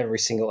every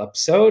single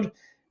episode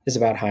is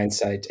about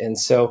hindsight. And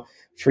so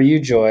for you,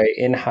 Joy,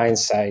 in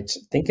hindsight,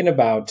 thinking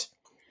about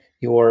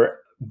your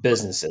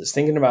businesses,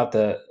 thinking about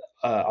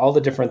all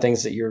the different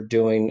things that you're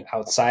doing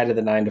outside of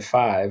the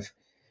 9-to-5,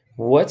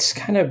 what's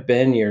kind of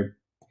been your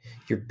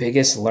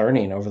biggest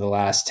learning over the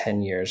last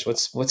 10 years?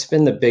 What's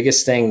been the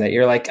biggest thing that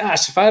you're like,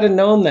 gosh, if I'd have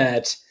known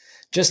that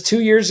just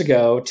 2 years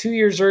ago, 2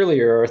 years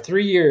earlier, or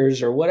 3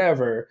 years or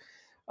whatever,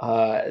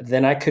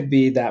 then I could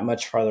be that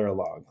much farther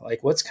along.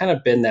 Like, what's kind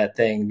of been that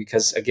thing?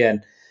 Because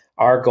again,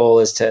 our goal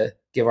is to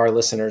give our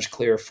listeners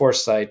clear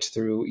foresight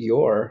through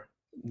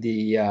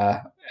the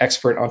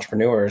expert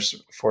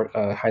entrepreneurs for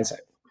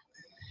hindsight.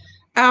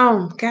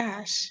 Oh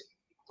gosh.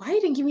 Why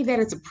you didn't give me that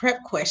as a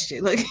prep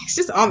question? Like, it's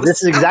just on the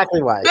This is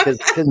exactly why, because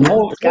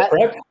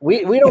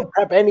we don't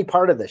prep any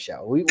part of the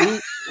show. We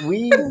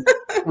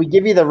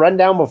give you the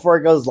rundown before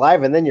it goes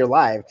live, and then you're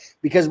live,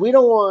 because we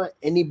don't want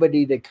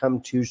anybody to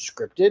come too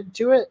scripted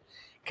to it,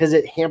 because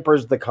it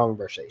hampers the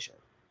conversation.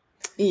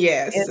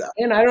 Yes,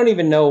 and I don't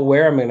even know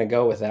where I'm going to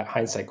go with that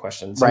hindsight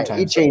question. Sometimes. Right,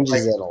 he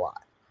changes it a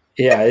lot.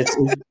 Yeah,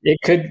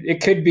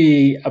 it could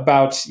be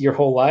about your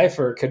whole life,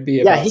 or it could be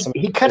about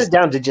he cut it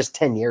down to just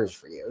 10 years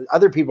for you.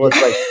 Other people, it's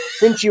like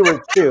since you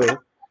were 2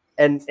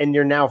 and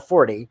you're now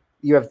 40,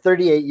 You have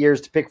 38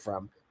 years to pick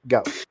from.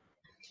 Go.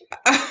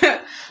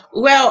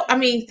 Well, I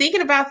mean,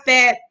 thinking about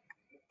that,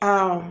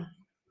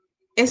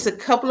 it's a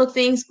couple of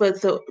things,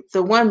 but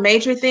the one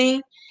major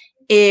thing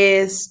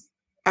is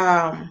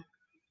I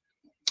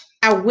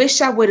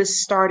wish I would have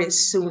started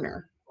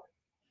sooner.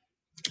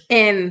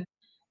 And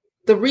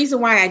the reason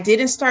why I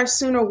didn't start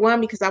sooner,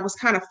 one, because I was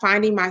kind of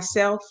finding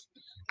myself.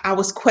 I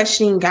was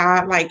questioning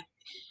God, like,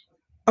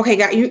 okay,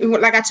 God,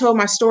 like I told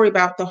my story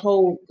about the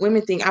whole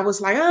women thing. I was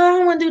like, oh, I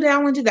don't want to do that. I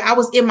want to do that. I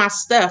was in my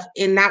stuff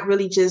and not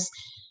really just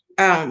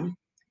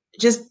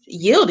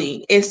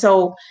yielding. And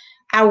so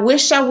I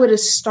wish I would have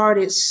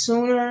started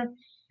sooner,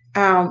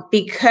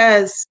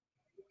 because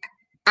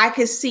I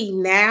could see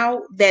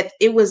now that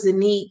it was a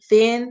need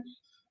then,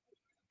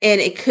 and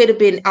it could have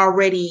been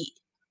already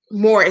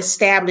more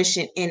established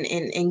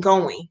and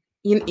going.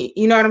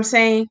 You know what I'm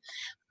saying?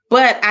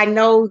 But I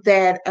know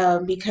that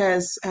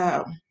because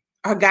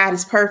our God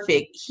is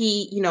perfect,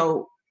 he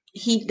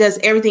does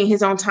everything in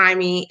his own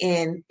timing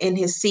and in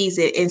his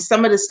season. And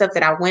some of the stuff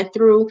that I went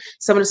through,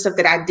 some of the stuff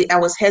that I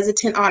was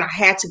hesitant on, I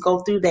had to go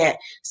through that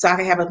so I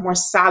can have a more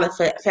solid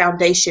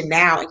foundation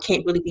now and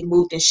can't really be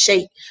moved and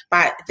shaped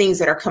by things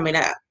that are coming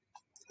up.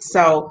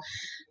 So,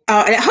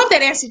 and I hope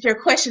that answered your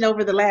question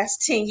over the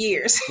last 10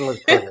 years. It was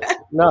perfect.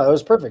 No, it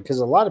was perfect because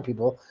a lot of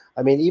people,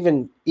 I mean,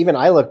 even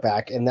I look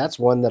back, and that's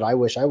one that I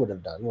wish I would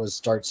have done, was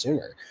start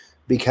sooner,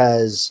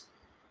 because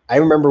I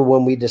remember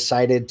when we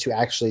decided to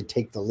actually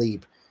take the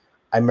leap,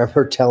 I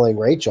remember telling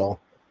Rachel,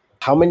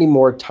 how many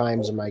more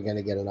times am I going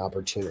to get an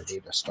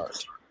opportunity to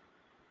start?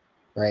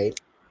 Right?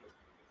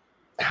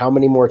 How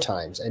many more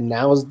times? And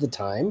now is the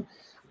time.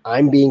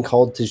 I'm being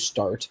called to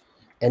start,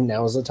 and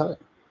now is the time.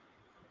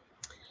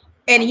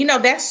 And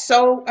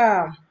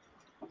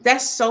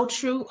that's so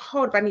true.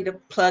 Hold up, I need to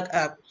plug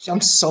up. I'm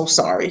so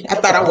sorry. I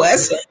thought I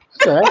was.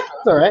 It's all right.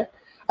 It's all right.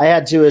 I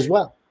had to as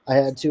well.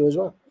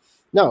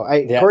 No,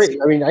 Corey,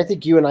 I mean, I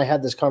think you and I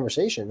had this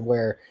conversation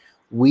where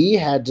we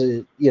had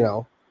to,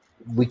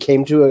 we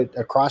came to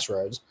a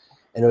crossroads,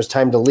 and it was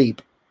time to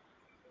leap.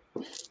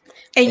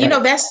 And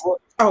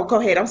go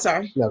ahead. I'm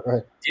sorry. No, go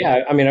ahead.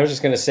 Yeah, I mean, I was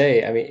just going to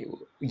say, I mean,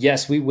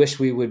 yes, we wish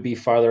we would be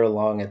farther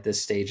along at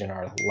this stage in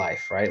our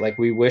life, right? Like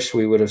we wish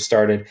we would have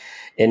started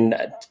in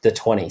the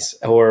 20s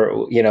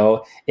or,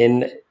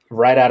 in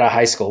right out of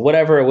high school,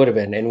 whatever it would have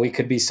been. And we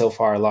could be so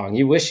far along.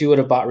 You wish you would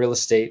have bought real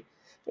estate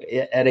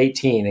at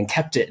 18 and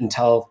kept it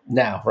until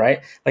now,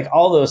 right? Like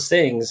all those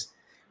things.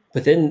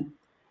 But then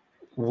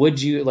would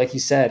you, like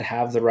you said,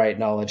 have the right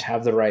knowledge,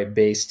 have the right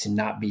base to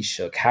not be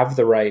shook, have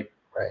the right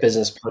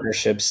business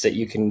partnerships that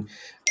you can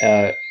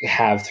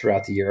have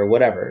throughout the year or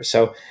whatever.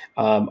 So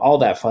all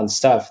that fun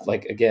stuff,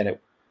 like, again,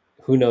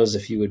 who knows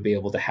if you would be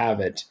able to have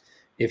it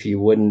if you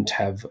wouldn't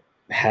have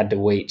had to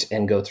wait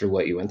and go through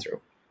what you went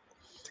through.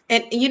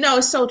 And,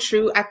 it's so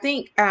true. I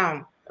think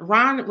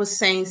Ron was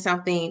saying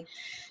something,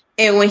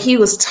 and when he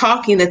was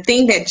talking, the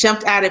thing that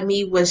jumped out at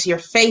me was your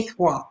faith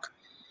walk.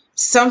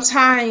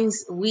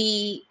 Sometimes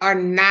we are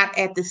not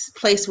at this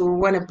place where we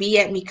want to be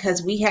at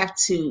because we have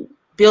to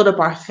build up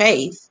our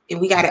faith and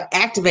we got to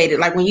activate it.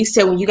 Like when you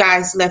said, when you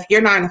guys left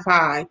your 9 to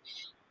 5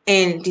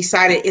 and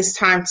decided it's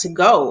time to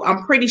go,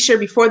 I'm pretty sure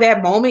before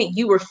that moment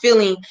you were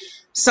feeling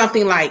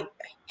something like,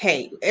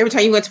 hey, every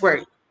time you went to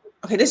work,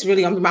 okay, this is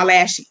really gonna be my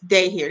last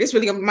day here. This is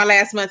really gonna be my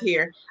last month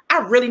here. I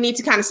really need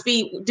to kind of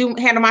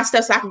handle my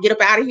stuff so I can get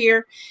up out of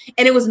here.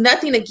 And it was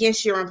nothing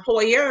against your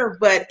employer,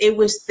 but it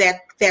was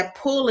that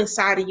pull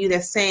inside of you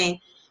that's saying,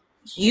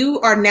 you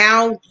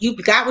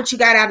got what you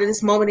got out of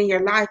this moment in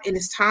your life, and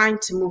it's time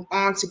to move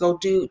on,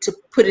 to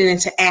put it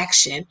into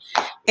action.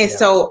 And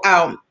so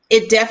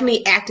it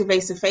definitely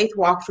activates a faith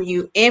walk for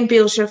you and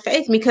builds your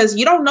faith, because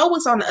you don't know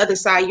what's on the other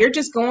side. You're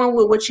just going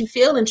with what you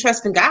feel and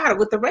trusting God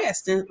with the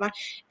rest and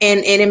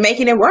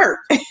making it work.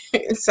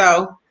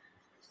 So.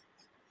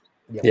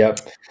 Yep.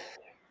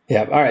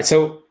 All right.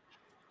 So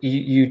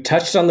you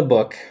touched on the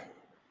book.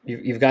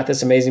 You've got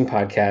this amazing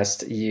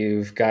podcast.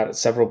 You've got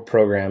several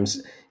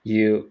programs.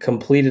 You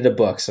completed a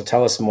book. So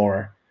tell us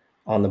more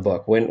on the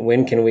book.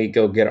 When can we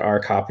go get our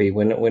copy?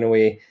 When are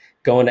we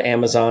going to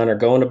Amazon or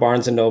going to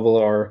Barnes and Noble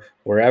or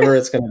wherever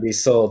it's going to be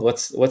sold?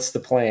 What's the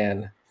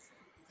plan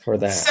for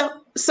that?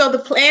 So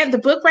the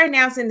book right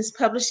now is in this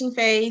publishing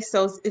phase.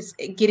 So it's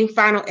getting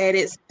final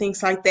edits,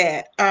 things like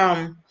that.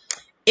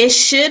 It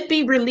should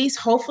be released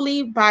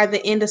hopefully by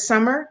the end of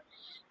summer,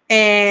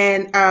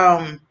 and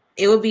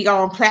it will be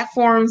on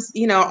platforms,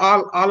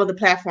 all of the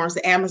platforms,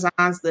 the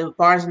Amazons, the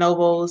Barnes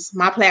Nobles,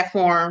 my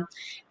platform.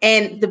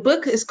 And the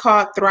book is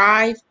called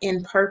Thrive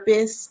in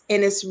Purpose.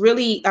 And it's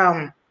really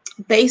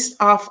based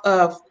off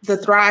of the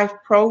Thrive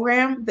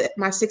program,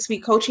 my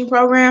 6-week coaching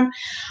program.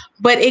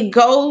 But it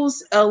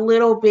goes a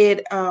little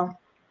bit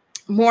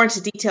more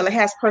into detail. It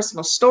has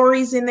personal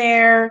stories in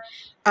there,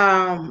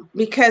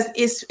 because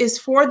it's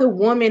for the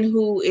woman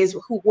who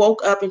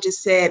woke up and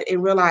just said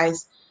and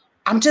realized,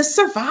 I'm just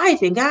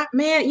surviving. God,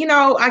 man,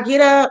 I get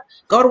up,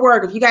 go to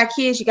work. If you got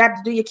kids, you got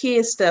to do your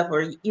kids stuff,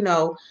 or, and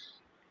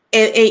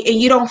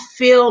you don't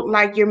feel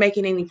like you're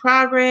making any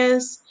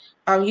progress.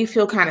 You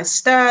feel kind of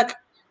stuck.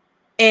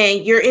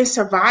 and you're in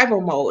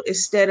survival mode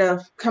instead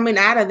of coming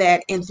out of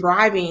that and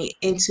thriving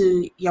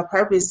into your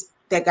purpose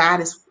that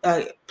God has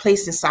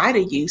placed inside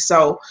of you.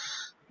 So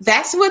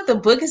that's what the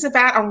book is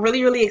about. I'm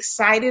really, really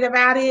excited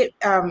about it.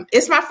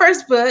 It's my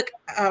first book.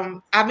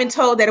 I've been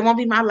told that it won't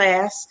be my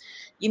last.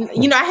 You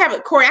know, I have a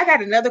Corey. I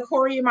got another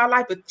Corey in my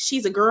life, but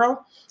she's a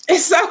girl, and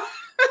so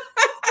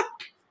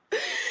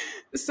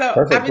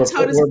Perfect. I've been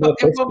told it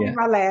won't be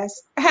my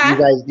last. Huh?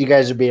 You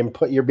guys are being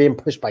You're being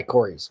pushed by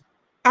Corey's.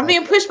 I'm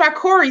being pushed by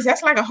Corey's.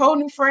 That's like a whole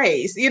new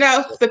phrase, you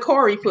know, the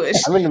Corey push.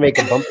 I'm going to make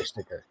a bumper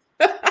sticker.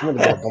 I'm going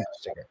to make a bumper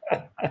sticker.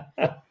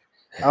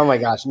 Oh my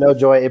gosh, no,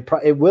 Joy.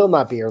 It will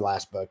not be your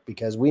last book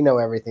because we know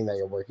everything that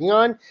you're working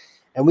on,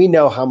 and we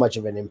know how much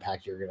of an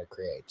impact you're going to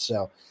create.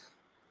 So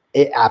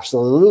it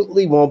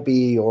absolutely won't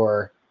be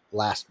your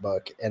last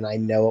book, and I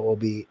know it will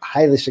be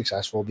highly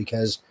successful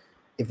because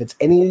if it's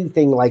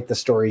anything like the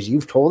stories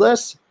you've told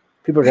us,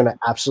 people are going to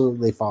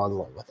absolutely fall in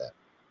love with it.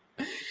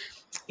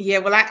 Yeah,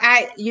 well,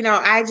 I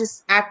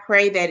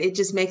pray that it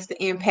just makes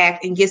the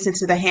impact and gets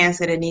into the hands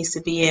that it needs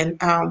to be in.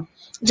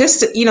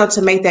 Just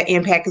to make that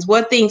impact. Because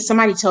one thing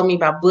somebody told me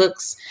about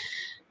books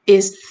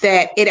is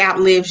that it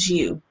outlives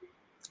you.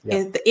 Yep.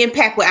 And the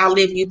impact will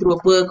outlive you through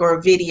a book or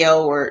a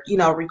video or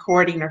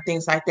recording or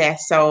things like that.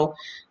 So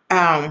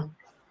I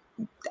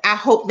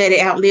hope that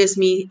it outlives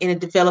me and it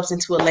develops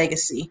into a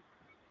legacy.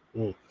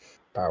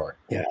 Power.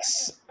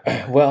 Yes.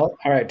 Well,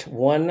 all right.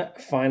 One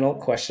final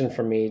question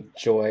for me,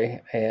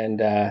 Joy. And,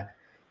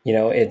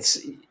 it's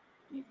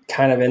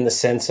kind of in the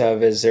sense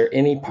of, is there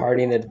any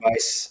parting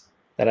advice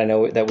that I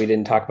know that we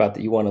didn't talk about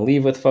that you want to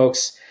leave with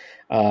folks?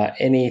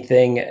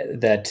 Anything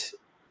that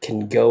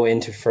can go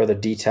into further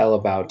detail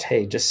about,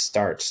 hey, just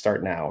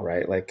start now,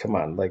 right? Like, come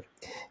on, like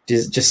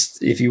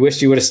just if you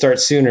wished you would have started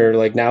sooner,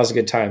 like now's a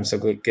good time. So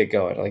get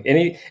going. Like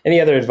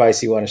any other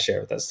advice you want to share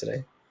with us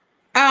today?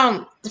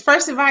 The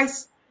first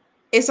advice,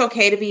 it's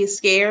okay to be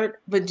scared,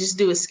 but just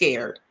do it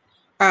scared.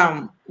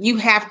 You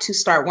have to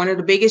start. One of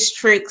the biggest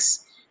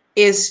tricks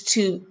is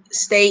to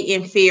stay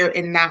in fear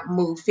and not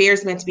move. Fear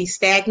is meant to be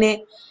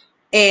stagnant,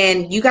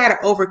 and you got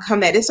to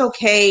overcome that. It's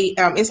okay.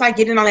 It's like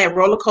getting on that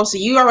roller coaster.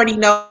 You already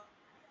know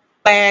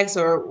flags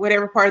or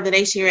whatever part of the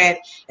nation you're at,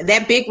 and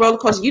that big roller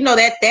coaster,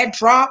 that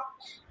drop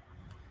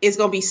is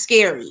going to be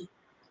scary,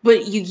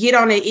 but you get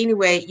on it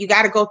anyway. You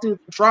got to go through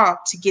the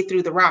drop to get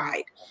through the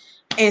ride.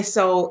 And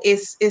so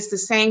it's the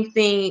same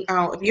thing.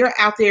 If you're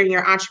out there and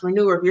you're an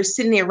entrepreneur, if you're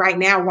sitting there right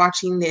now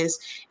watching this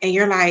and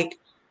you're like,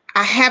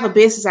 I have a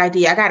business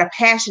idea. I got a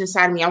passion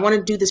inside of me. I want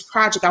to do this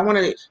project. I want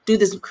to do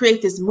this,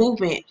 create this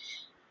movement.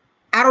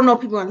 I don't know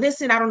if people are going to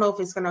listen. I don't know if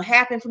it's going to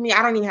happen for me.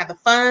 I don't even have the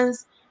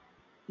funds.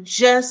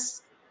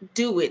 Just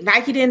do it.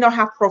 Nike didn't know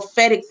how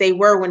prophetic they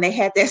were when they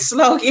had that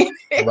slogan.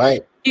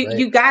 Right.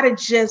 You got to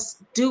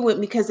just do it,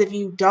 because if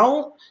you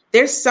don't,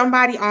 there's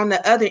somebody on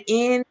the other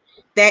end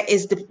that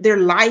is their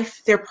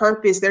life, their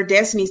purpose, their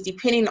destiny is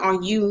depending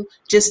on you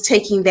just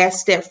taking that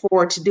step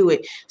forward to do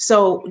it.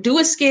 So do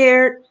it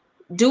scared,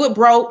 do it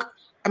broke.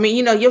 I mean,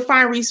 you'll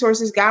find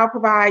resources, God will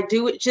provide.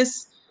 Do it.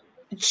 Just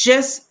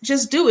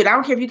do it. I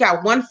don't care if you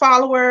got 1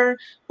 follower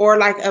or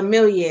like 1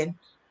 million.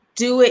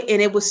 Do it,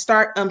 and it will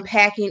start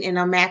unpacking and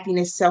unmapping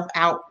itself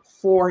out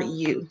for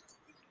you.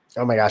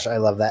 Oh my gosh, I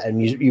love that.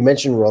 And you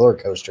mentioned roller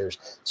coasters.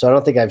 So I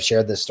don't think I've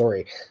shared this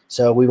story.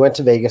 So we went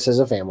to Vegas as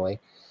a family.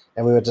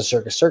 And we went to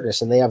Circus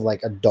Circus, and they have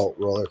like adult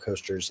roller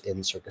coasters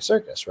in Circus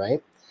Circus,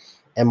 right?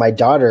 And my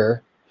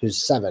daughter, who's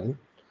 7,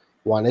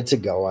 wanted to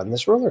go on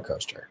this roller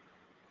coaster.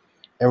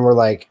 And we're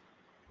like,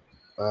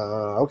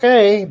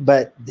 okay.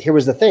 But here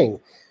was the thing.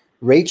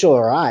 Rachel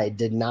or I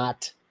did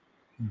not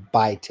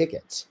buy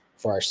tickets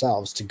for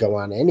ourselves to go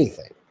on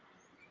anything.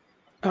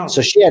 Oh.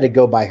 So she had to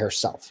go by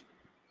herself.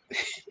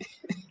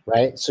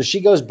 Right? So she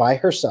goes by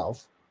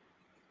herself,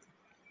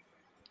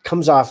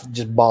 comes off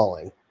just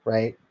bawling,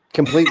 right?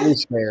 Completely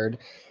scared.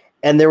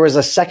 And there was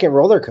a second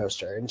roller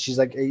coaster, and she's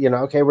like,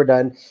 okay, we're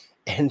done.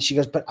 And she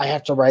goes, but I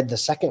have to ride the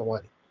second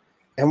one.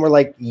 And we're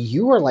like,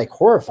 you are like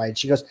horrified.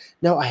 She goes,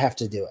 no, I have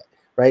to do it.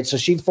 Right. So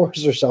she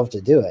forced herself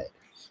to do it.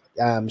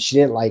 She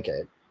didn't like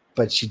it,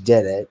 but she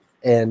did it.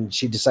 And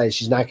she decided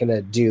she's not going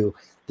to do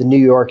the New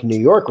York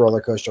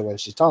roller coaster when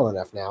she's tall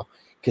enough now,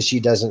 because she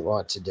doesn't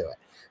want to do it.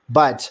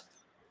 But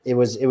it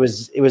was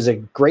a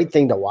great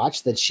thing to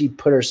watch that she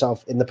put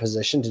herself in the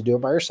position to do it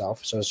by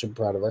herself. So I was super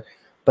proud of her.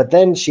 But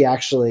then she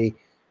actually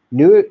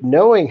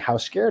knowing how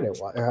scared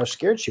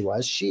she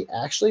was, she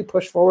actually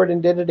pushed forward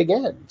and did it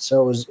again.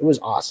 So it was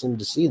awesome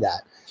to see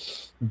that.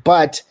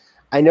 But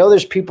I know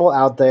there's people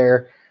out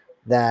there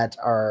that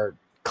are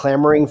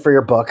clamoring for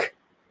your book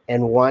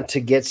and want to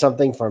get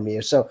something from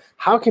you. So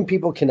how can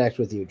people connect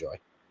with you, Joy?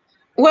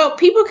 Well,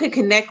 people could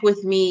connect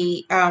with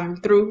me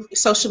through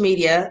social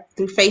media,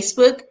 through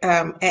Facebook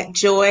at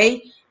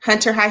Joy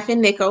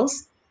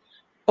Hunter-Nichols.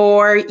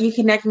 Or you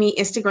connect me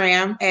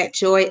Instagram at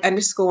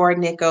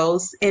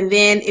Joy_Nichols. And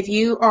then if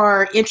you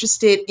are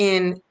interested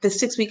in the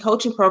 6-week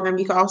coaching program,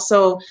 you can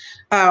also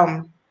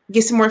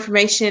get some more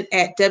information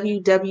at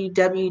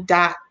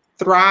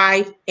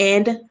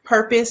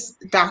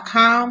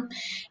www.thriveandpurpose.com.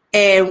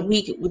 And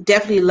we would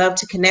definitely love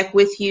to connect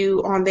with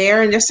you on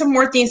there. And there's some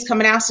more things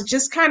coming out. So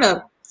just kind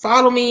of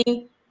follow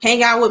me,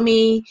 hang out with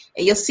me,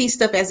 and you'll see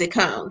stuff as it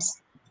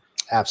comes.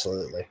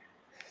 Absolutely.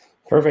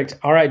 Perfect.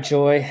 All right,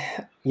 Joy.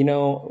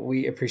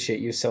 We appreciate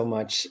you so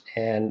much,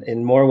 and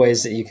in more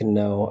ways that you can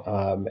know.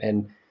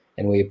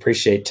 And we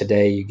appreciate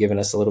today you giving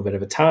us a little bit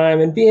of a time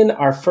and being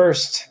our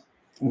first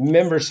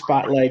member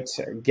spotlight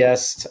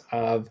guest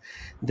of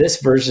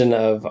this version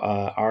of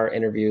our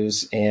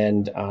interviews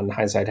and on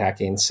Hindsight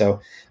Hacking.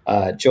 So,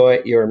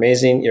 Joy, you're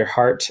amazing. Your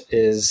heart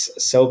is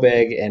so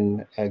big.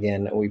 And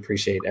again, we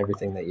appreciate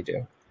everything that you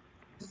do.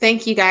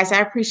 Thank you, guys.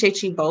 I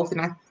appreciate you both. And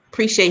I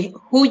appreciate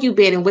who you've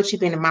been and what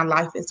you've been in my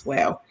life as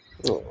well.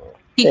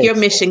 Keep your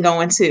mission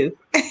going too.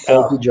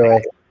 Thank you,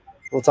 Joy.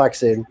 We'll talk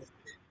soon.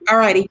 All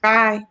righty.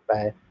 Bye.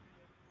 Bye.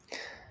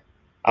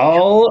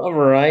 All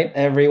right,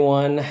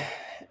 everyone.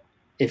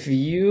 If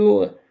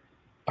you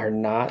are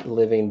not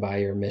living by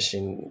your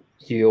mission,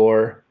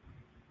 you're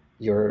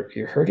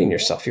hurting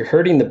yourself. You're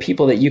hurting the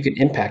people that you can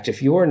impact.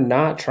 If you're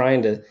not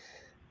trying to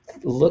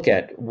look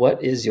at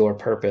what is your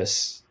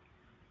purpose,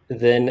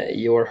 then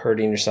you're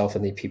hurting yourself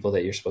and the people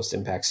that you're supposed to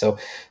impact. So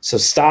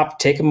stop,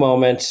 take a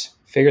moment,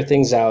 figure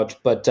things out.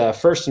 But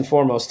first and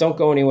foremost, don't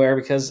go anywhere,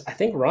 because I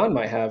think Ron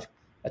might have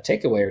a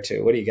takeaway or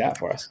two. What do you got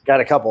for us?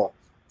 Got a couple.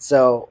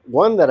 So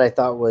one that I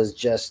thought was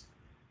just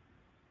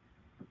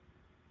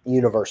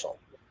universal: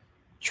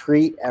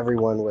 treat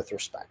everyone with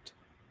respect,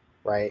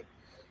 right?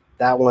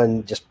 That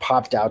one just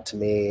popped out to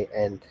me,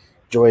 and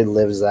Joy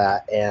lives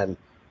that. And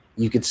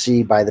you could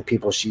see by the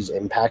people she's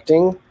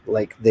impacting,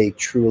 like they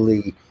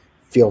truly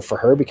feel for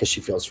her because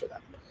she feels for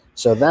them.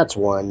 So that's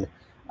one.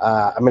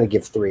 I'm going to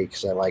give 3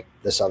 because I like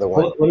this other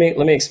one. Well,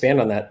 let me expand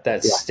on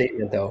that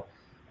statement though.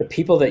 The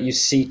people that you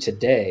see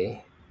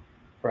today,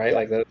 right?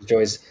 Like those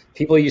Joys,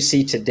 people you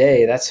see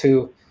today, that's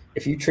who,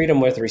 if you treat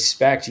them with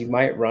respect, you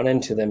might run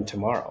into them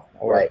tomorrow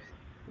or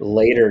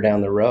later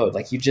down the road.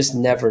 Like you just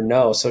never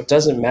know. So it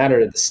doesn't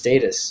matter the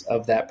status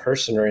of that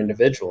person or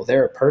individual.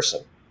 They're a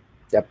person.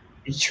 Yep.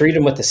 You treat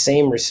them with the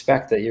same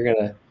respect that you're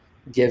going to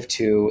give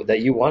to,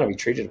 that you want to be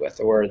treated with,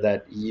 or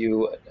that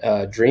you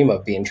dream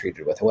of being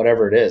treated with,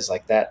 whatever it is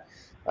like that.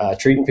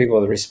 Treating people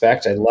with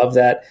respect. I love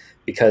that,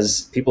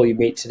 because people you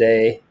meet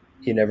today,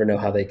 you never know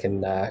how they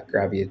can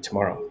grab you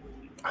tomorrow.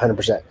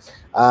 100%.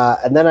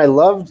 And then I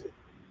loved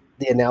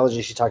the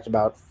analogy she talked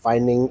about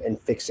finding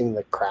and fixing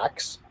the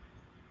cracks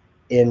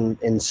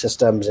in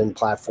systems and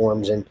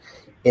platforms and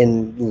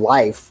in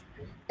life.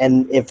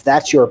 And if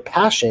that's your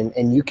passion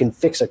and you can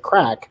fix a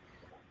crack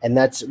and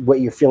that's what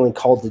you're feeling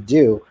called to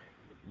do,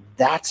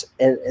 that's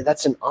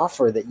an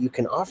offer that you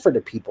can offer to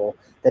people,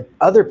 that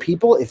other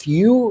people, if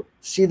you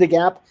see the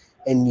gap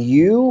and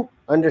you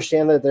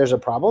understand that there's a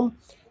problem,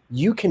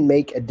 you can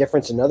make a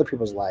difference in other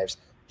people's lives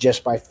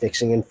just by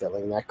fixing and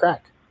filling that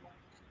crack.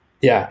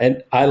 Yeah.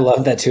 And I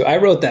love that too. I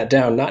wrote that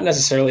down, not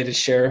necessarily to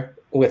share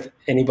with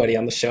anybody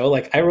on the show.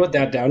 Like I wrote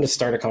that down to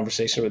start a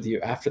conversation with you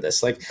after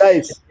this. Like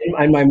nice.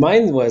 in my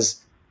mind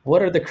was,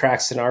 what are the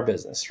cracks in our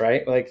business,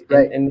 right? Like,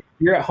 right. And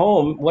you're at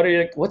home.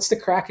 What's the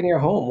crack in your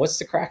home? What's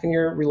the crack in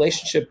your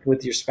relationship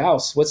with your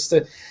spouse? What's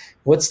the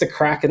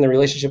crack in the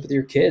relationship with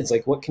your kids?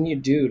 Like, what can you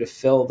do to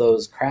fill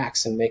those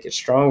cracks and make it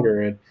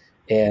stronger?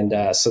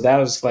 And so that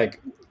was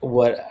like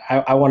what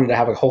I wanted to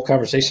have a whole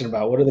conversation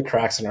about. What are the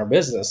cracks in our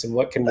business, and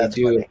what can we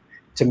do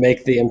to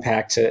make the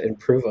impact to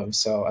improve them?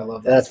 So I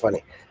love that. That's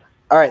funny.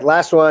 All right,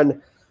 last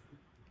one.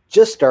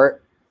 Just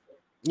start.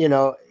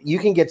 You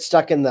can get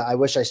stuck in the "I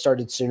wish I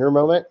started sooner"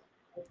 moment.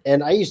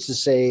 And I used to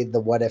say the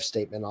 "what if"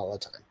 statement all the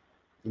time.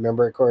 You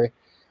remember it, Corey?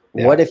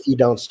 Yeah. What if you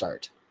don't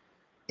start?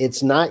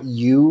 It's not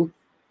you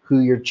who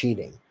you're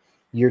cheating.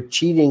 You're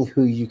cheating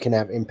who you can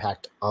have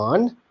impact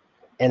on,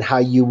 and how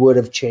you would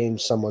have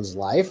changed someone's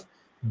life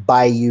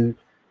by you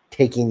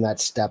taking that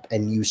step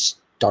and you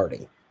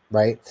starting,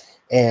 right?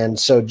 And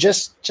so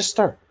just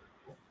start.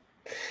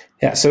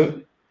 Yeah. So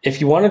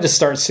if you wanted to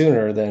start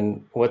sooner,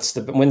 then when's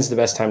the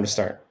best time to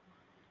start?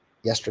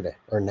 Yesterday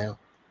or now.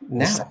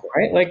 Now,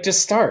 right? Like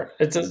just start.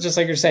 It's just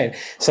like you're saying.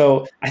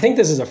 So I think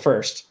this is a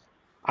first.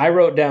 I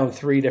wrote down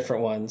 3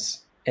 different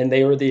ones, and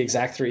they were the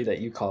exact 3 that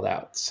you called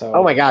out. So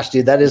oh my gosh,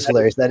 dude, that is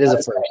hilarious. That is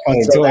a first.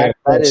 So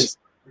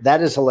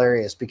that is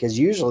hilarious, because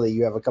usually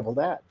you have a couple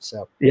to add.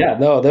 So yeah,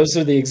 no, those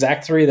are the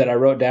exact 3 that I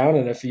wrote down.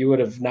 And if you would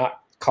have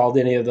not called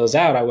any of those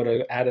out, I would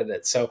have added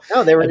it. So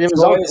no, it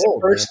was all cool,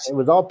 first. It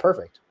was all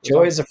perfect.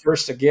 Joy is a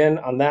first again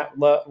on that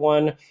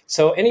one.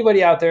 So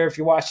anybody out there, if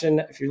you're watching,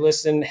 if you're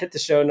listening, hit the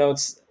show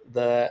notes.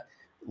 The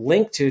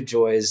link to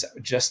Joy's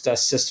Just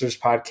Us Sisters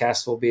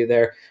podcast will be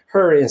there.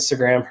 Her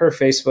Instagram, her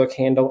Facebook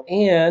handle,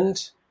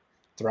 and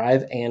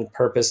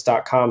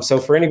thriveandpurpose.com. So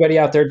for anybody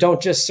out there, don't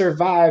just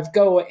survive,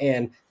 go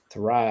and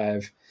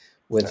thrive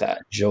with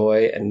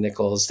Joy and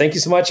Nichols. Thank you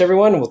so much,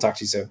 everyone, and we'll talk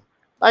to you soon.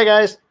 Bye,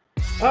 guys.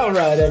 All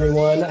right,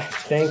 everyone.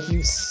 Thank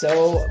you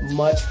so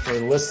much for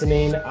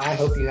listening. I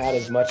hope you had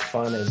as much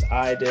fun as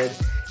I did.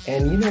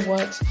 And you know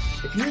what?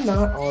 If you're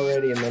not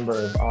already a member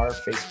of our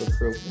Facebook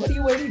group, what are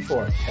you waiting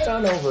for? Head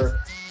on over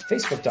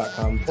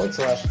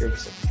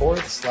facebook.com/groups/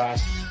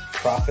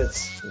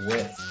 profits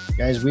with.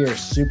 Guys, we are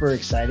super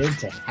excited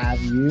to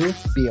have you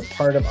be a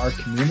part of our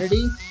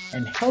community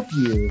and help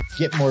you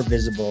get more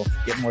visible,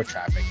 get more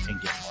traffic, and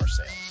get more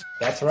sales.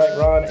 That's right,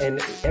 Ron. And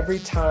every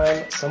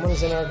time someone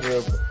is in our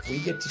group, we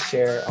get to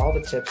share all the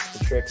tips,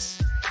 the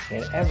tricks,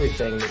 and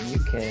everything that you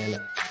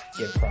can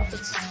get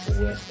profits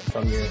with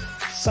from your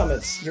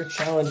summits, your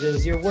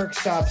challenges, your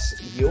workshops,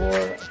 your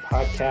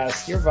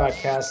podcasts, your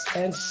vodcasts,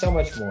 and so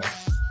much more.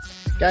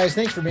 Guys,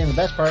 thanks for being the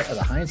best part of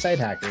the Hindsight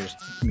Hackers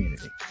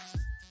community.